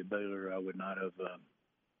athlete at Baylor, I would not have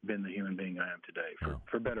been the human being I am today,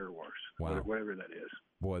 for better or worse, whatever that is.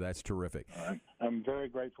 Boy, that's terrific. I'm very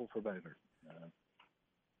grateful for Baylor.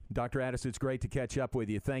 Dr. Addis, it's great to catch up with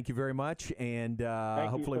you. Thank you very much, and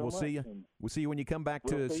hopefully we'll see you. We'll see you when you come back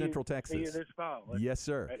to Central Texas. See you this fall. Yes,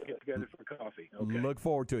 sir. Let's get together for coffee. Okay. Look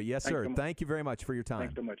forward to it. Yes, sir. Thank you very much for your time.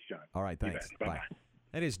 Thanks so much, John. All right, thanks. Bye-bye.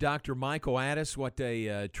 That is Dr. Michael Addis. What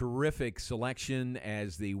a terrific selection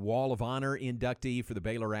as the Wall of Honor inductee for the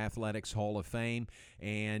Baylor Athletics Hall of Fame.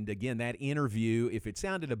 And again, that interview, if it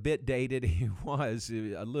sounded a bit dated, it was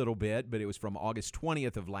a little bit, but it was from August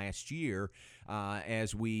 20th of last year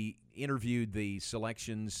as we interviewed the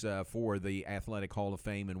selections for the Athletic Hall of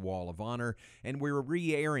Fame and Wall of Honor. And we're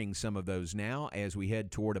re-airing some of those now as we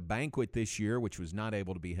head toward a banquet this year, which was not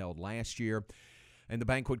able to be held last year. And the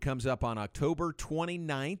banquet comes up on October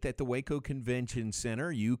 29th at the Waco Convention Center.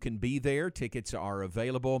 You can be there. Tickets are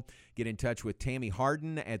available. Get in touch with Tammy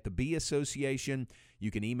Harden at the Bee Association. You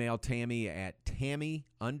can email Tammy at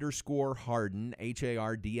Tammy_Harden, Hardin,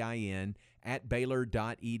 at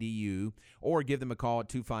Baylor.edu, or give them a call at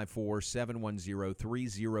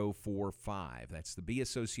 254-710-3045. That's the Bee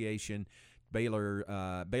Association,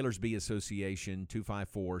 Baylor's Bee Association,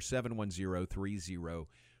 254-710-3045.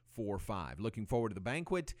 4-5. Looking forward to the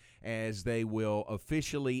banquet as they will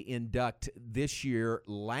officially induct this year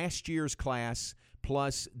last year's class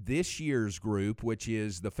plus this year's group, which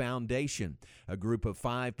is the Foundation, a group of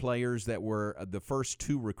 5 players that were the first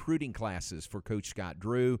 2 recruiting classes for Coach Scott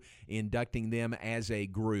Drew, inducting them as a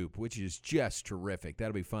group, which is just terrific.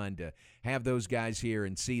 That'll be fun to have those guys here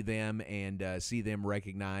and see them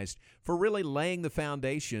recognized for really laying the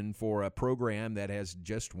foundation for a program that has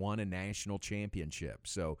just won a national championship.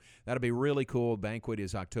 So that'll be really cool. Banquet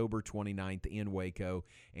is October 29th in Waco.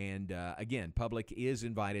 And again, public is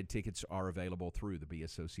invited. Tickets are available through the Bee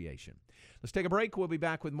Association. Let's take a break. We'll be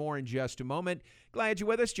back with more in just a moment. Glad you're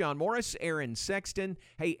with us. John Morris, Aaron Sexton.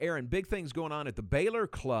 Hey, Aaron, big things going on at the Baylor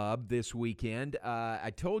Club this weekend.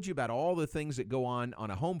 I told you about all the things that go on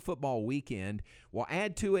a home football weekend. Well,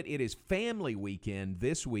 add to it, it is family weekend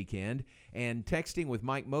this weekend. And texting with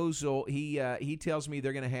Mike Mosel, he tells me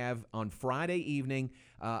they're going to have on Friday evening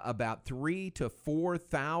about 3,000 to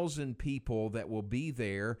 4,000 people that will be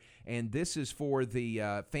there. And this is for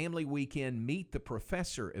the family weekend Meet the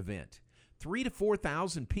Professor event. 3,000 to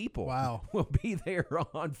 4,000 people will be there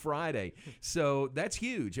on Friday. So that's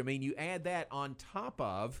huge. I mean, you add that on top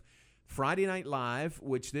of Friday Night Live,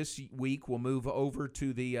 which this week will move over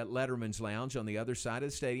to the Letterman's Lounge on the other side of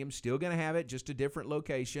the stadium. Still going to have it, just a different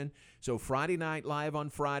location. So Friday Night Live on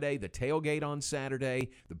Friday, the tailgate on Saturday,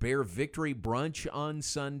 the Bear Victory Brunch on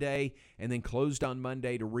Sunday, and then closed on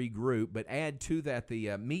Monday to regroup. But add to that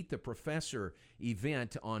the Meet the Professor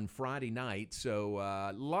event on Friday night. So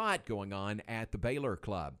a lot going on at the Baylor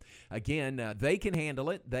Club. Again, they can handle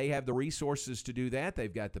it. They have the resources to do that.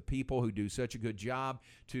 They've got the people who do such a good job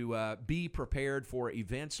to be prepared for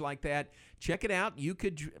events like that. Check it out. You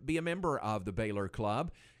could be a member of the Baylor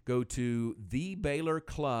Club. Go to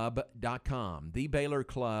thebaylorclub.com,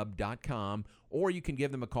 thebaylorclub.com, or you can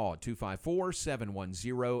give them a call at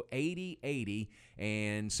 254-710-8080,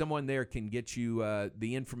 and someone there can get you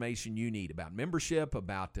the information you need about membership,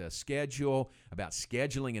 about schedule, about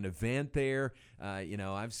scheduling an event there.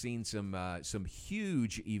 I've seen some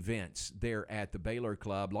huge events there at the Baylor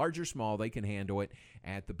Club. Large or small, they can handle it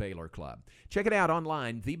at the Baylor Club. Check it out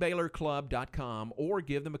online, thebaylorclub.com, or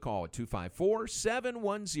give them a call at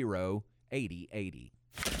 254-710-8080.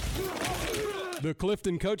 The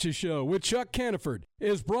Clifton Coaches Show with Chuck Caniford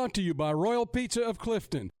is brought to you by Royal Pizza of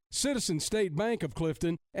Clifton, Citizen State Bank of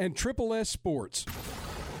Clifton, and Triple S Sports.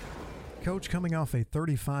 Coach, coming off a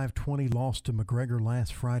 35-20 loss to McGregor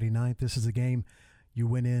last Friday night, this is a game you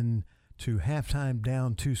went in to halftime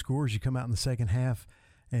down 2 scores. You come out in the second half,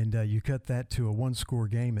 and you cut that to a 1-score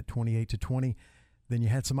game at 28-20. Then you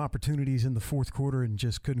had some opportunities in the fourth quarter and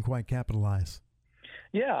just couldn't quite capitalize.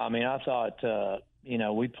 Yeah, I mean, I thought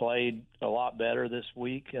we played a lot better this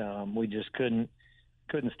week. We just couldn't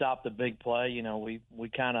stop the big play. We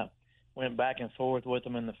kind of went back and forth with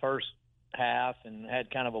them in the first half and had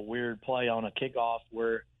kind of a weird play on a kickoff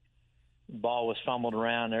where the ball was fumbled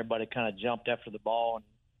around. Everybody kind of jumped after the ball and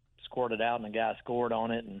squirted out, and the guy scored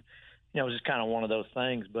on it. And it was just kind of one of those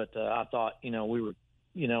things. But I thought we were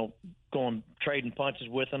trading punches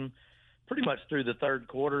with them pretty much through the third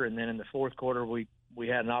quarter, and then in the fourth quarter we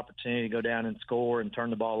had an opportunity to go down and score and turn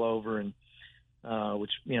the ball over, and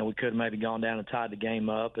which we could have maybe gone down and tied the game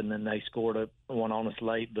up, and then they scored a one on us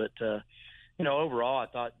late. But overall, I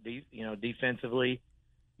thought defensively,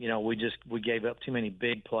 we gave up too many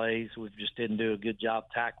big plays. We just didn't do a good job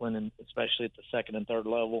tackling, and especially at the second and third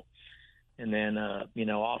level. And then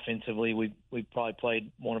offensively, we probably played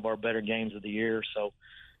one of our better games of the year. So,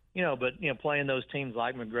 playing those teams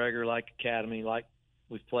like McGregor, like Academy, like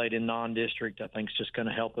we've played in non-district, I think is just going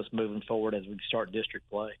to help us moving forward as we start district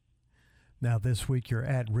play. Now this week you're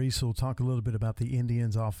at Riesel. Talk a little bit about the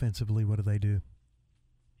Indians offensively. What do they do?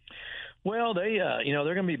 Well, they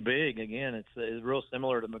they're going to be big. Again, it's real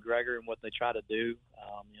similar to McGregor and what they try to do.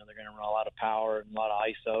 They're going to run a lot of power and a lot of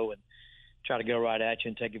ISO and try to go right at you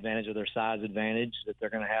and take advantage of their size advantage that they're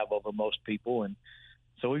going to have over most people. And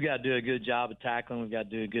so we've got to do a good job of tackling. We've got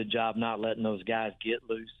to do a good job not letting those guys get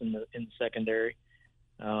loose in the secondary.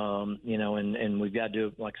 And we've got to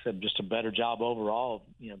do, like I said, just a better job overall of,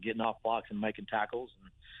 getting off blocks and making tackles.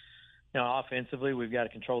 And, offensively, we've got to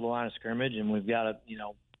control the line of scrimmage, and we've got to,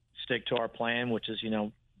 stick to our plan, which is,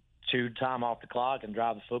 chew time off the clock and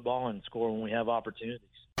drive the football and score when we have opportunities.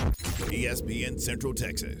 ESPN Central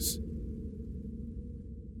Texas.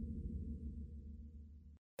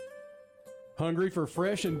 Hungry for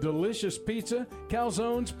fresh and delicious pizza,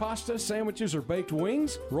 calzones, pasta, sandwiches, or baked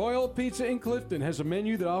wings? Royal Pizza in Clifton has a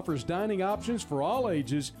menu that offers dining options for all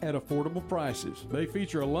ages at affordable prices. They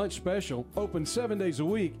feature a lunch special, open 7 days a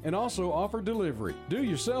week, and also offer delivery. Do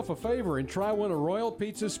yourself a favor and try one of Royal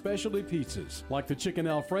Pizza's specialty pizzas, like the chicken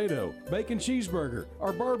Alfredo, bacon cheeseburger,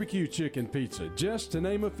 or barbecue chicken pizza, just to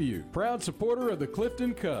name a few. Proud supporter of the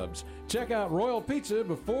Clifton Cubs. Check out Royal Pizza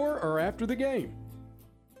before or after the game.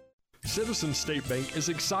 Citizens State Bank is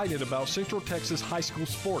excited about Central Texas high school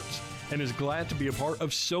sports and is glad to be a part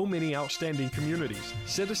of so many outstanding communities.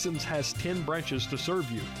 Citizens has 10 branches to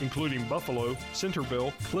serve you, including Buffalo,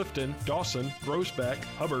 Centerville, Clifton, Dawson, Groesbeck,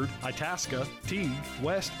 Hubbard, Itasca, Teague,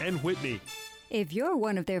 West, and Whitney. If you're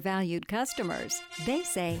one of their valued customers, they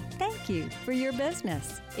say thank you for your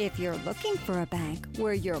business. If you're looking for a bank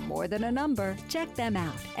where you're more than a number, check them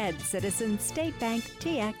out at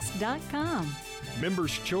citizenstatebanktx.com.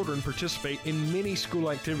 Members' children participate in many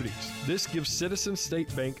school activities. This gives Citizens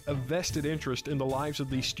State Bank a vested interest in the lives of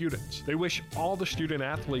these students. They wish all the student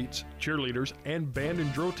athletes, cheerleaders, and band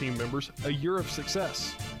and drill team members a year of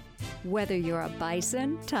success. Whether you're a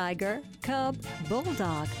bison, tiger, cub,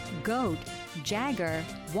 bulldog, goat, jagger,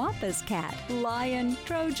 wampus cat, lion,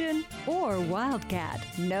 Trojan, or wildcat,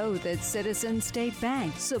 know that Citizens State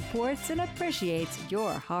Bank supports and appreciates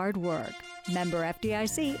your hard work. Member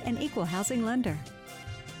FDIC and Equal Housing Lender.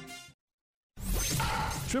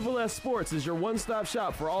 Triple S Sports is your one-stop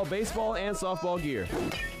shop for all baseball and softball gear.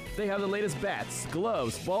 They have the latest bats,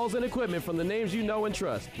 gloves, balls, and equipment from the names you know and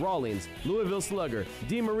trust. Rawlings, Louisville Slugger,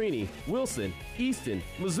 DeMarini, Wilson, Easton,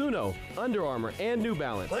 Mizuno, Under Armour, and New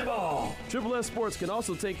Balance. Play ball! Triple S Sports can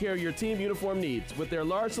also take care of your team uniform needs with their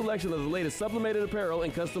large selection of the latest sublimated apparel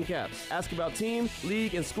and custom caps. Ask about team,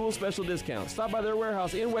 league, and school special discounts. Stop by their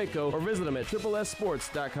warehouse in Waco or visit them at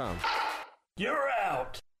triplessports.com. You're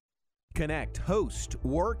out! Connect, host,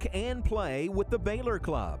 work, and play with the Baylor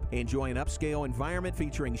Club. Enjoy an upscale environment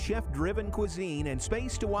featuring chef-driven cuisine and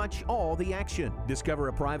space to watch all the action. Discover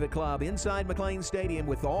a private club inside McLean Stadium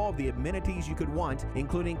with all the amenities you could want,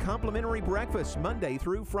 including complimentary breakfast Monday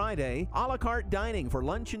through Friday, a la carte dining for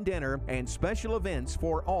lunch and dinner, and special events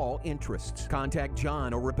for all interests. Contact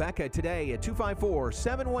John or Rebecca today at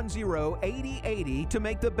 254-710-8080 to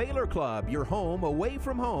make the Baylor Club your home away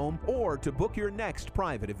from home or to book your next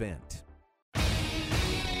private event.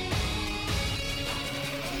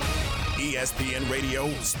 ESPN Radio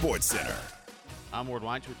Sports Center. I'm Ward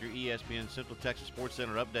Weitz with your ESPN Central Texas Sports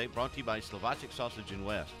Center update, brought to you by Slovacek Sausage and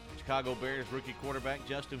West. Chicago Bears rookie quarterback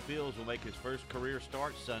Justin Fields will make his first career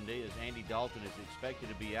start Sunday as Andy Dalton is expected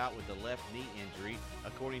to be out with a left knee injury,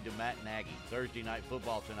 according to Matt Nagy. Thursday night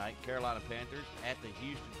football tonight, Carolina Panthers at the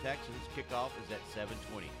Houston Texans. Kickoff is at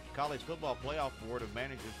 7:20. College Football Playoff Board of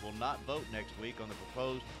Managers will not vote next week on the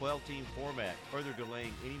proposed 12-team format, further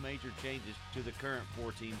delaying any major changes to the current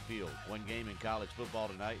 4-team field. One game in college football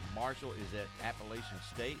tonight. Marshall is at Appalachian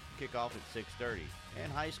State. Kickoff at 6:30. And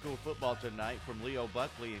high school football tonight from Leo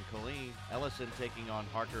Buckley and Killeen. Ellison taking on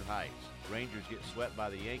Harker Heights. Rangers get swept by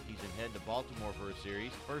the Yankees and head to Baltimore for a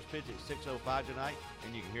series. First pitch at 6:05 tonight,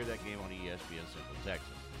 and you can hear that game on ESPN Central Texas.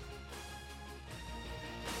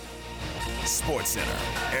 Sports Center,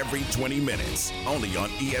 every 20 minutes, only on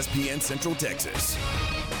ESPN Central Texas.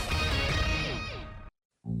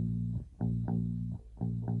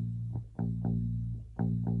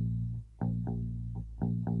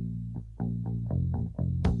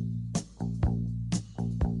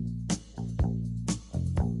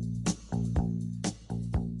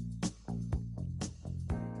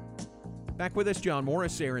 Back with us, John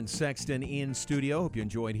Morris, Aaron Sexton in studio. Hope you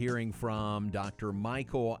enjoyed hearing from Dr.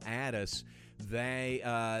 Michael Addis.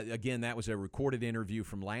 Again, that was a recorded interview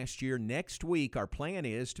from last year. Next week, our plan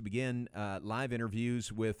is to begin live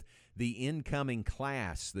interviews with the incoming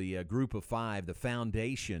class, the group of 5, the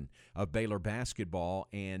foundation of Baylor basketball,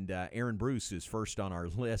 and Aaron Bruce is first on our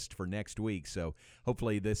list for next week. So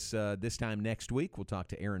hopefully this time next week, we'll talk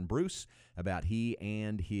to Aaron Bruce about he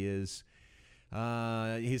and his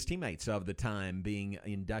teammates of the time being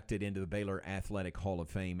inducted into the Baylor Athletic Hall of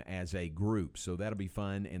Fame as a group. So that'll be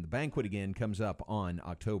fun. And the banquet, again, comes up on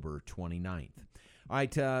October 29th. All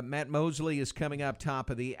right, Matt Mosley is coming up top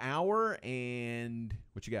of the hour. And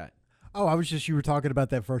what you got? Oh, you were talking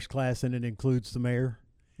about that first class, and it includes the mayor.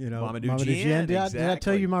 You know, Mamadou Dieng. Did I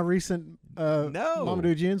tell you my recent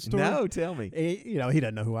Mamadou Dieng story? No, tell me. He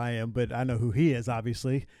doesn't know who I am, but I know who he is,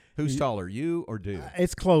 obviously. Who's taller, you or Duke?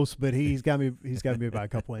 It's close, but he's got me about a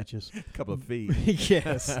couple inches. A couple of feet.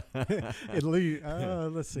 Yes. At least,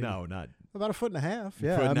 let's see. No, not. About 1.5 feet.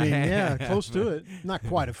 Yeah, yeah, close to it. Not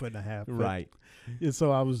quite 1.5 feet. Right.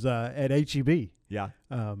 So I was at HEB. Yeah.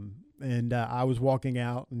 And I was walking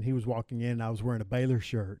out, and he was walking in, and I was wearing a Baylor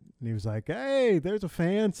shirt. And he was like, "Hey, there's a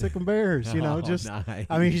fan, Sick'em Bears." You know, Nice.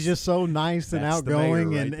 I mean, he's just so nice and That's the mayor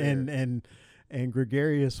outgoing right and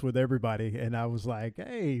gregarious with everybody. And I was like,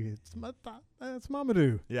 "Hey, it's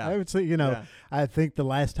Mamadou." Yeah. I would say, you know, Yeah. I think the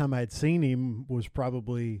last time I had seen him was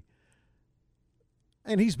probably,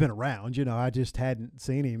 and he's been around, you know, I just hadn't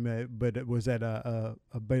seen him, but it was at a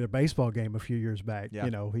Baylor baseball game a few years back. Yeah.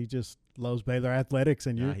 You know, he just loves Baylor athletics,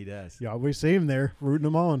 and Yeah, he does. you always see him there rooting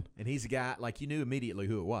them on. And he's a guy, like, you knew immediately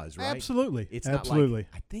who it was, right? Absolutely. It's Absolutely. not like,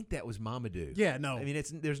 I think that was Mamadou. Yeah, no. I mean,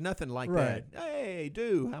 there's nothing like Right. that. Hey,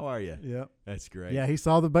 dude, how are you? Yep. That's great. Yeah, he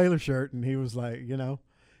saw the Baylor shirt, and he was like, you know,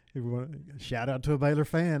 shout out to a Baylor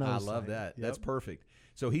fan. I was love like, that. yep. That's perfect.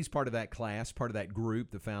 So he's part of that class, part of that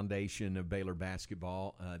group, the foundation of Baylor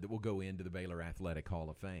basketball that will go into the Baylor Athletic Hall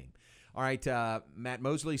of Fame. All right, Matt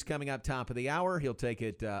Mosley's coming up top of the hour. He'll take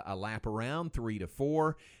it a lap around 3 to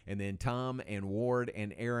 4, and then Tom and Ward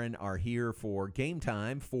and Aaron are here for Game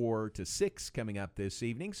Time 4 to 6 coming up this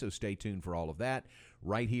evening. So stay tuned for all of that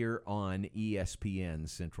right here on ESPN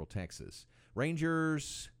Central Texas.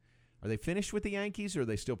 Rangers, are they finished with the Yankees, or are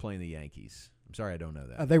they still playing the Yankees? I'm sorry, I don't know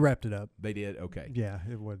that. They wrapped it up. They did? Okay. Yeah,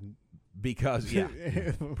 it wasn't. Because,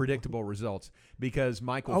 predictable results. Because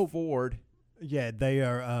Michael Ford. Yeah, they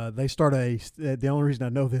are. They start the only reason I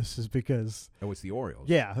know this is because. Oh, it's the Orioles.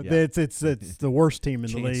 Yeah, it's the worst team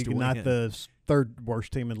in the Chance league, to and not win. the third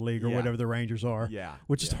worst team in the league or Yeah. whatever the Rangers are. Yeah,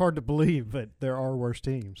 which is hard to believe, but there are worse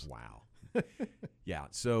teams. Wow. Yeah,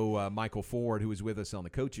 so Michael Ford, who was with us on the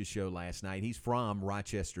coaches show last night, he's from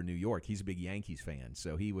Rochester, New York. He's a big Yankees fan,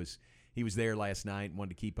 so he was there last night and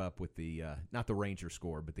wanted to keep up with the not the Ranger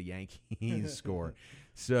score, but the Yankees score.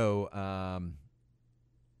 So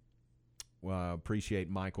appreciate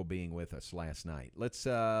Michael being with us last night. Let's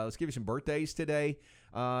give you some birthdays today.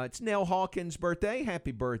 It's Nell Hawkins' birthday.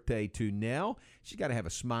 Happy birthday to Nell. She's got to have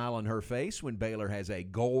a smile on her face when Baylor has a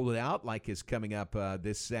gold out like is coming up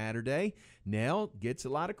this Saturday. Nell gets a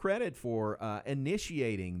lot of credit for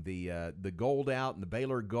initiating the gold out and the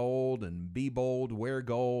Baylor gold and Be Bold, Wear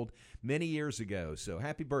Gold many years ago. So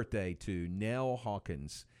happy birthday to Nell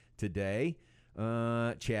Hawkins today.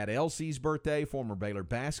 Chad Elsie's birthday, former Baylor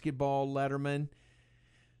basketball letterman.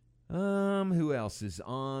 Who else is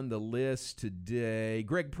on the list today?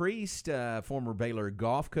 Greg Priest, former Baylor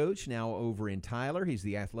golf coach, now over in Tyler. He's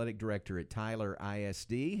the athletic director at Tyler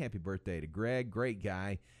ISD. Happy birthday to Greg. Great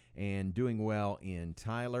guy and doing well in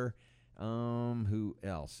Tyler. Who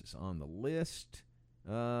else is on the list?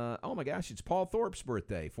 Oh, my gosh, it's Paul Thorpe's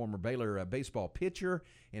birthday, former Baylor baseball pitcher.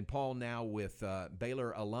 And Paul now with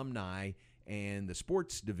Baylor alumni and the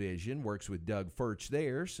sports division, works with Doug Furch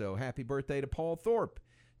there. So happy birthday to Paul Thorpe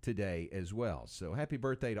today as well. So happy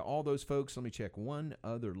birthday to all those folks. Let me check one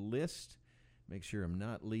other list. Make sure I'm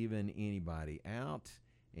not leaving anybody out.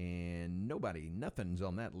 And nothing's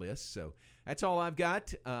on that list. So that's all I've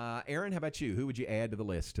got. Aaron, how about you? Who would you add to the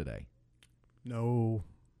list today? No.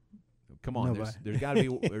 Come on, there's got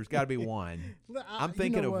to be one. I'm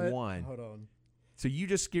thinking of one. Hold on. So you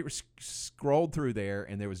just scrolled through there,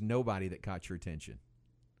 and there was nobody that caught your attention.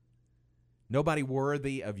 Nobody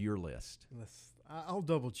worthy of your list. I'll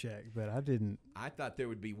double check, but I didn't. I thought there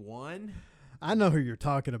would be one. I know who you're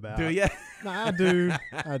talking about. Do you? No, I do.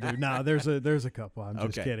 I do. No, there's a couple. I'm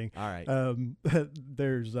just kidding. All right.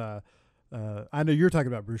 There's I know you're talking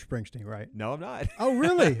about Bruce Springsteen, right? No, I'm not. Oh,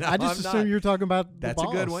 really? No, I just assumed you were talking about the That's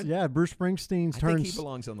boss. a good one. Yeah, Bruce Springsteen's I turns. think he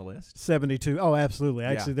belongs on the list. 72. Oh, absolutely.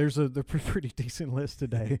 Actually, Yeah. there's a pretty decent list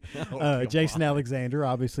today. Oh, Jason come on. Alexander,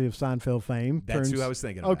 obviously of Seinfeld fame. That's who I was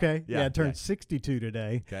thinking about. Okay. Yeah, turns 62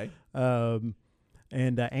 today. Okay.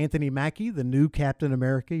 And Anthony Mackie, the new Captain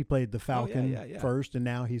America. He played the Falcon yeah. first, and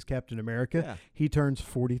now he's Captain America. Yeah. He turns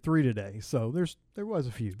 43 today. So there was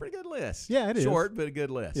a few. Pretty good list. Yeah, it is. Short, but a good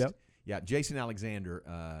list. Yep. Yeah, Jason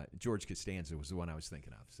Alexander, George Costanza was the one I was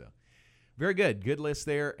thinking of. So very good. Good list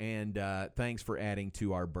there, and thanks for adding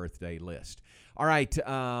to our birthday list. All right,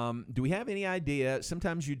 do we have any idea?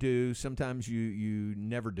 Sometimes you do, sometimes you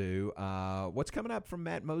never do. What's coming up from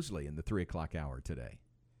Matt Mosley in the 3 o'clock hour today?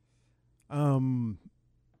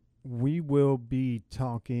 We will be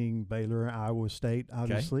talking Baylor, Iowa State,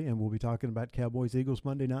 obviously, and we'll be talking about Cowboys, Eagles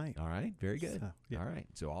Monday night. All right, very good. So, yeah. All right,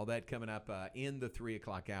 so all that coming up in the 3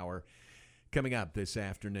 o'clock hour coming up this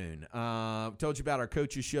afternoon. Told you about our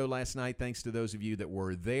coaches show last night. Thanks to those of you that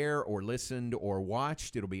were there or listened or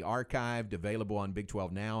watched. It'll be archived, available on Big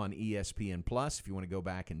 12 Now on ESPN Plus if you want to go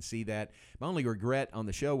back and see that. My only regret on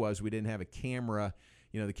the show was we didn't have a camera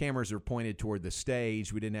the cameras are pointed toward the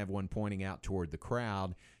stage. We didn't have one pointing out toward the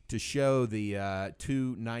crowd to show the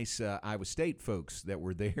two nice Iowa State folks that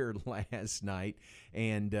were there last night,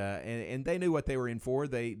 and they knew what they were in for.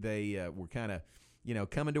 They were kind of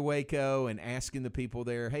coming to Waco and asking the people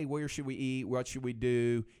there, hey, where should we eat? What should we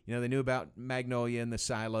do? They knew about Magnolia and the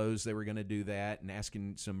silos. They were going to do that, and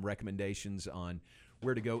asking some recommendations on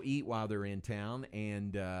where to go eat while they're in town,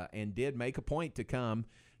 and did make a point to come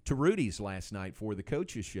to Rudy's last night for the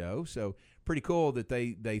coaches show. So pretty cool that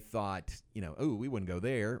they thought, we wouldn't go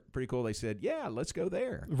there. Pretty cool. They said, yeah, let's go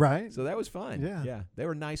there. Right. So that was fun. Yeah. They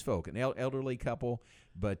were nice folk, an elderly couple,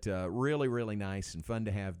 but really, really nice and fun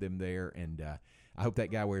to have them there. And I hope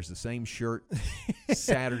that guy wears the same shirt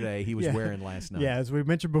Saturday he was wearing last night. Yeah, as we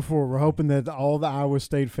mentioned before, we're hoping that all the Iowa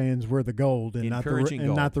State fans wear the gold and not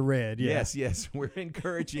the red. Yeah. Yes, we're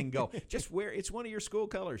encouraging gold. Just wear, it's one of your school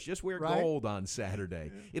colors. Just wear gold on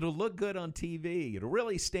Saturday. It'll look good on TV. It'll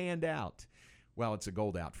really stand out. Well, it's a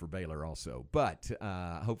gold out for Baylor also, but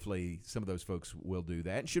hopefully some of those folks will do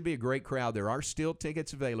that. It should be a great crowd. There are still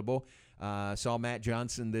tickets available. Saw Matt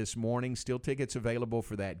Johnson this morning. Still tickets available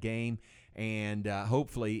for that game. And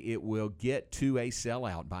hopefully it will get to a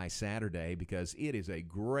sellout by Saturday, because it is a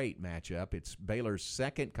great matchup. It's Baylor's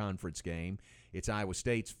second conference game. It's Iowa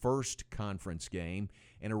State's first conference game,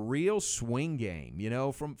 and a real swing game,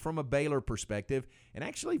 from a Baylor perspective, and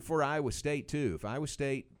actually for Iowa State too. If Iowa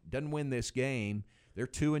State doesn't win this game, they're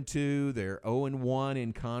 2-2. They're 0-1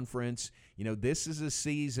 in conference. This is a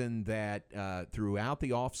season that throughout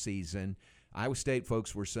the offseason, Iowa State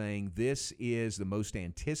folks were saying this is the most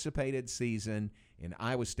anticipated season in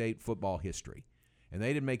Iowa State football history. And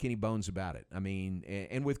they didn't make any bones about it. I mean,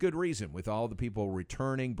 and with good reason, with all the people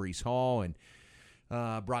returning, Breece Hall and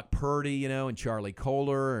Brock Purdy, and Charlie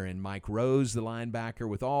Kohler and Mike Rose, the linebacker,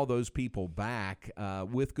 with all those people back,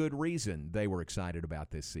 with good reason, they were excited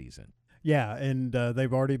about this season. Yeah, and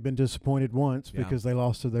they've already been disappointed once because they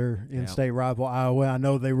lost to their in-state rival, Iowa. I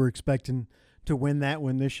know they were expecting to win that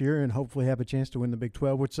one this year and hopefully have a chance to win the Big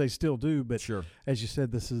 12, which they still do. But sure, as you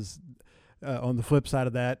said, this is on the flip side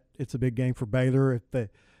of that, it's a big game for Baylor. If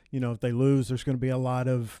they lose, there's going to be a lot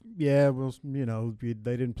of, they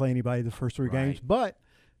didn't play anybody the first three games. But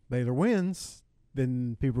Baylor wins,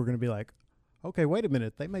 then people are going to be like, okay, wait a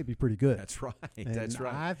minute, they may be pretty good. That's right. And that's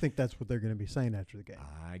right. I think that's what they're going to be saying after the game.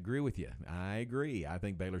 I agree with you. I agree. I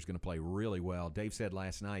think Baylor's going to play really well. Dave said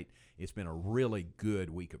last night it's been a really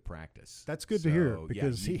good week of practice. That's good to hear,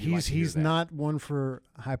 because he's not one for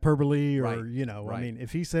hyperbole or, I mean,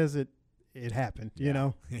 if he says it, it happened,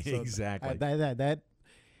 So exactly. That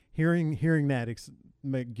hearing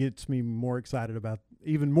that gets me even more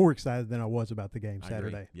excited than I was about the game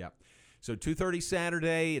Saturday. Yep. So 2:30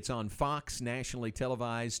 Saturday, it's on Fox, nationally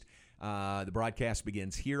televised. The broadcast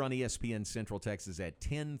begins here on ESPN Central Texas at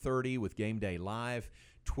 10:30 with Game Day Live,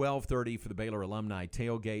 12:30 for the Baylor Alumni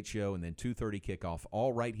Tailgate Show, and then 2:30 kickoff,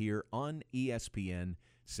 all right here on ESPN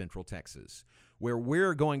Central Texas, where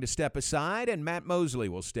we're going to step aside and Matt Mosley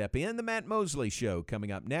will step in. The Matt Mosley Show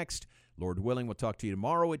coming up next. Lord willing, we'll talk to you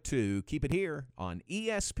tomorrow at 2. Keep it here on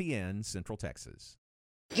ESPN Central Texas.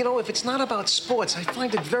 If it's not about sports, I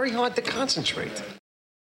find it very hard to concentrate.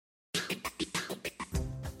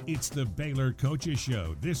 It's the Baylor Coaches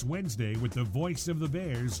Show this Wednesday with the voice of the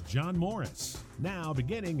Bears, John Morris. Now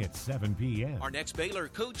beginning at 7 p.m. Our next Baylor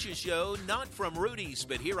Coaches Show, not from Rudy's,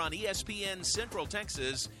 but here on ESPN Central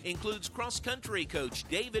Texas, includes cross-country coach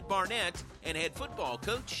David Barnett and head football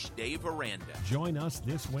coach Dave Aranda. Join us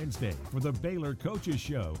this Wednesday for the Baylor Coaches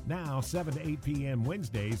Show, now 7 to 8 p.m.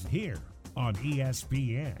 Wednesdays here on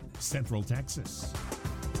ESPN Central Texas.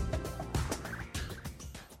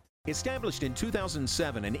 Established in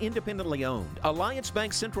 2007 and independently owned, Alliance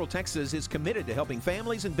Bank Central Texas is committed to helping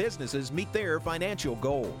families and businesses meet their financial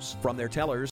goals. From their tellers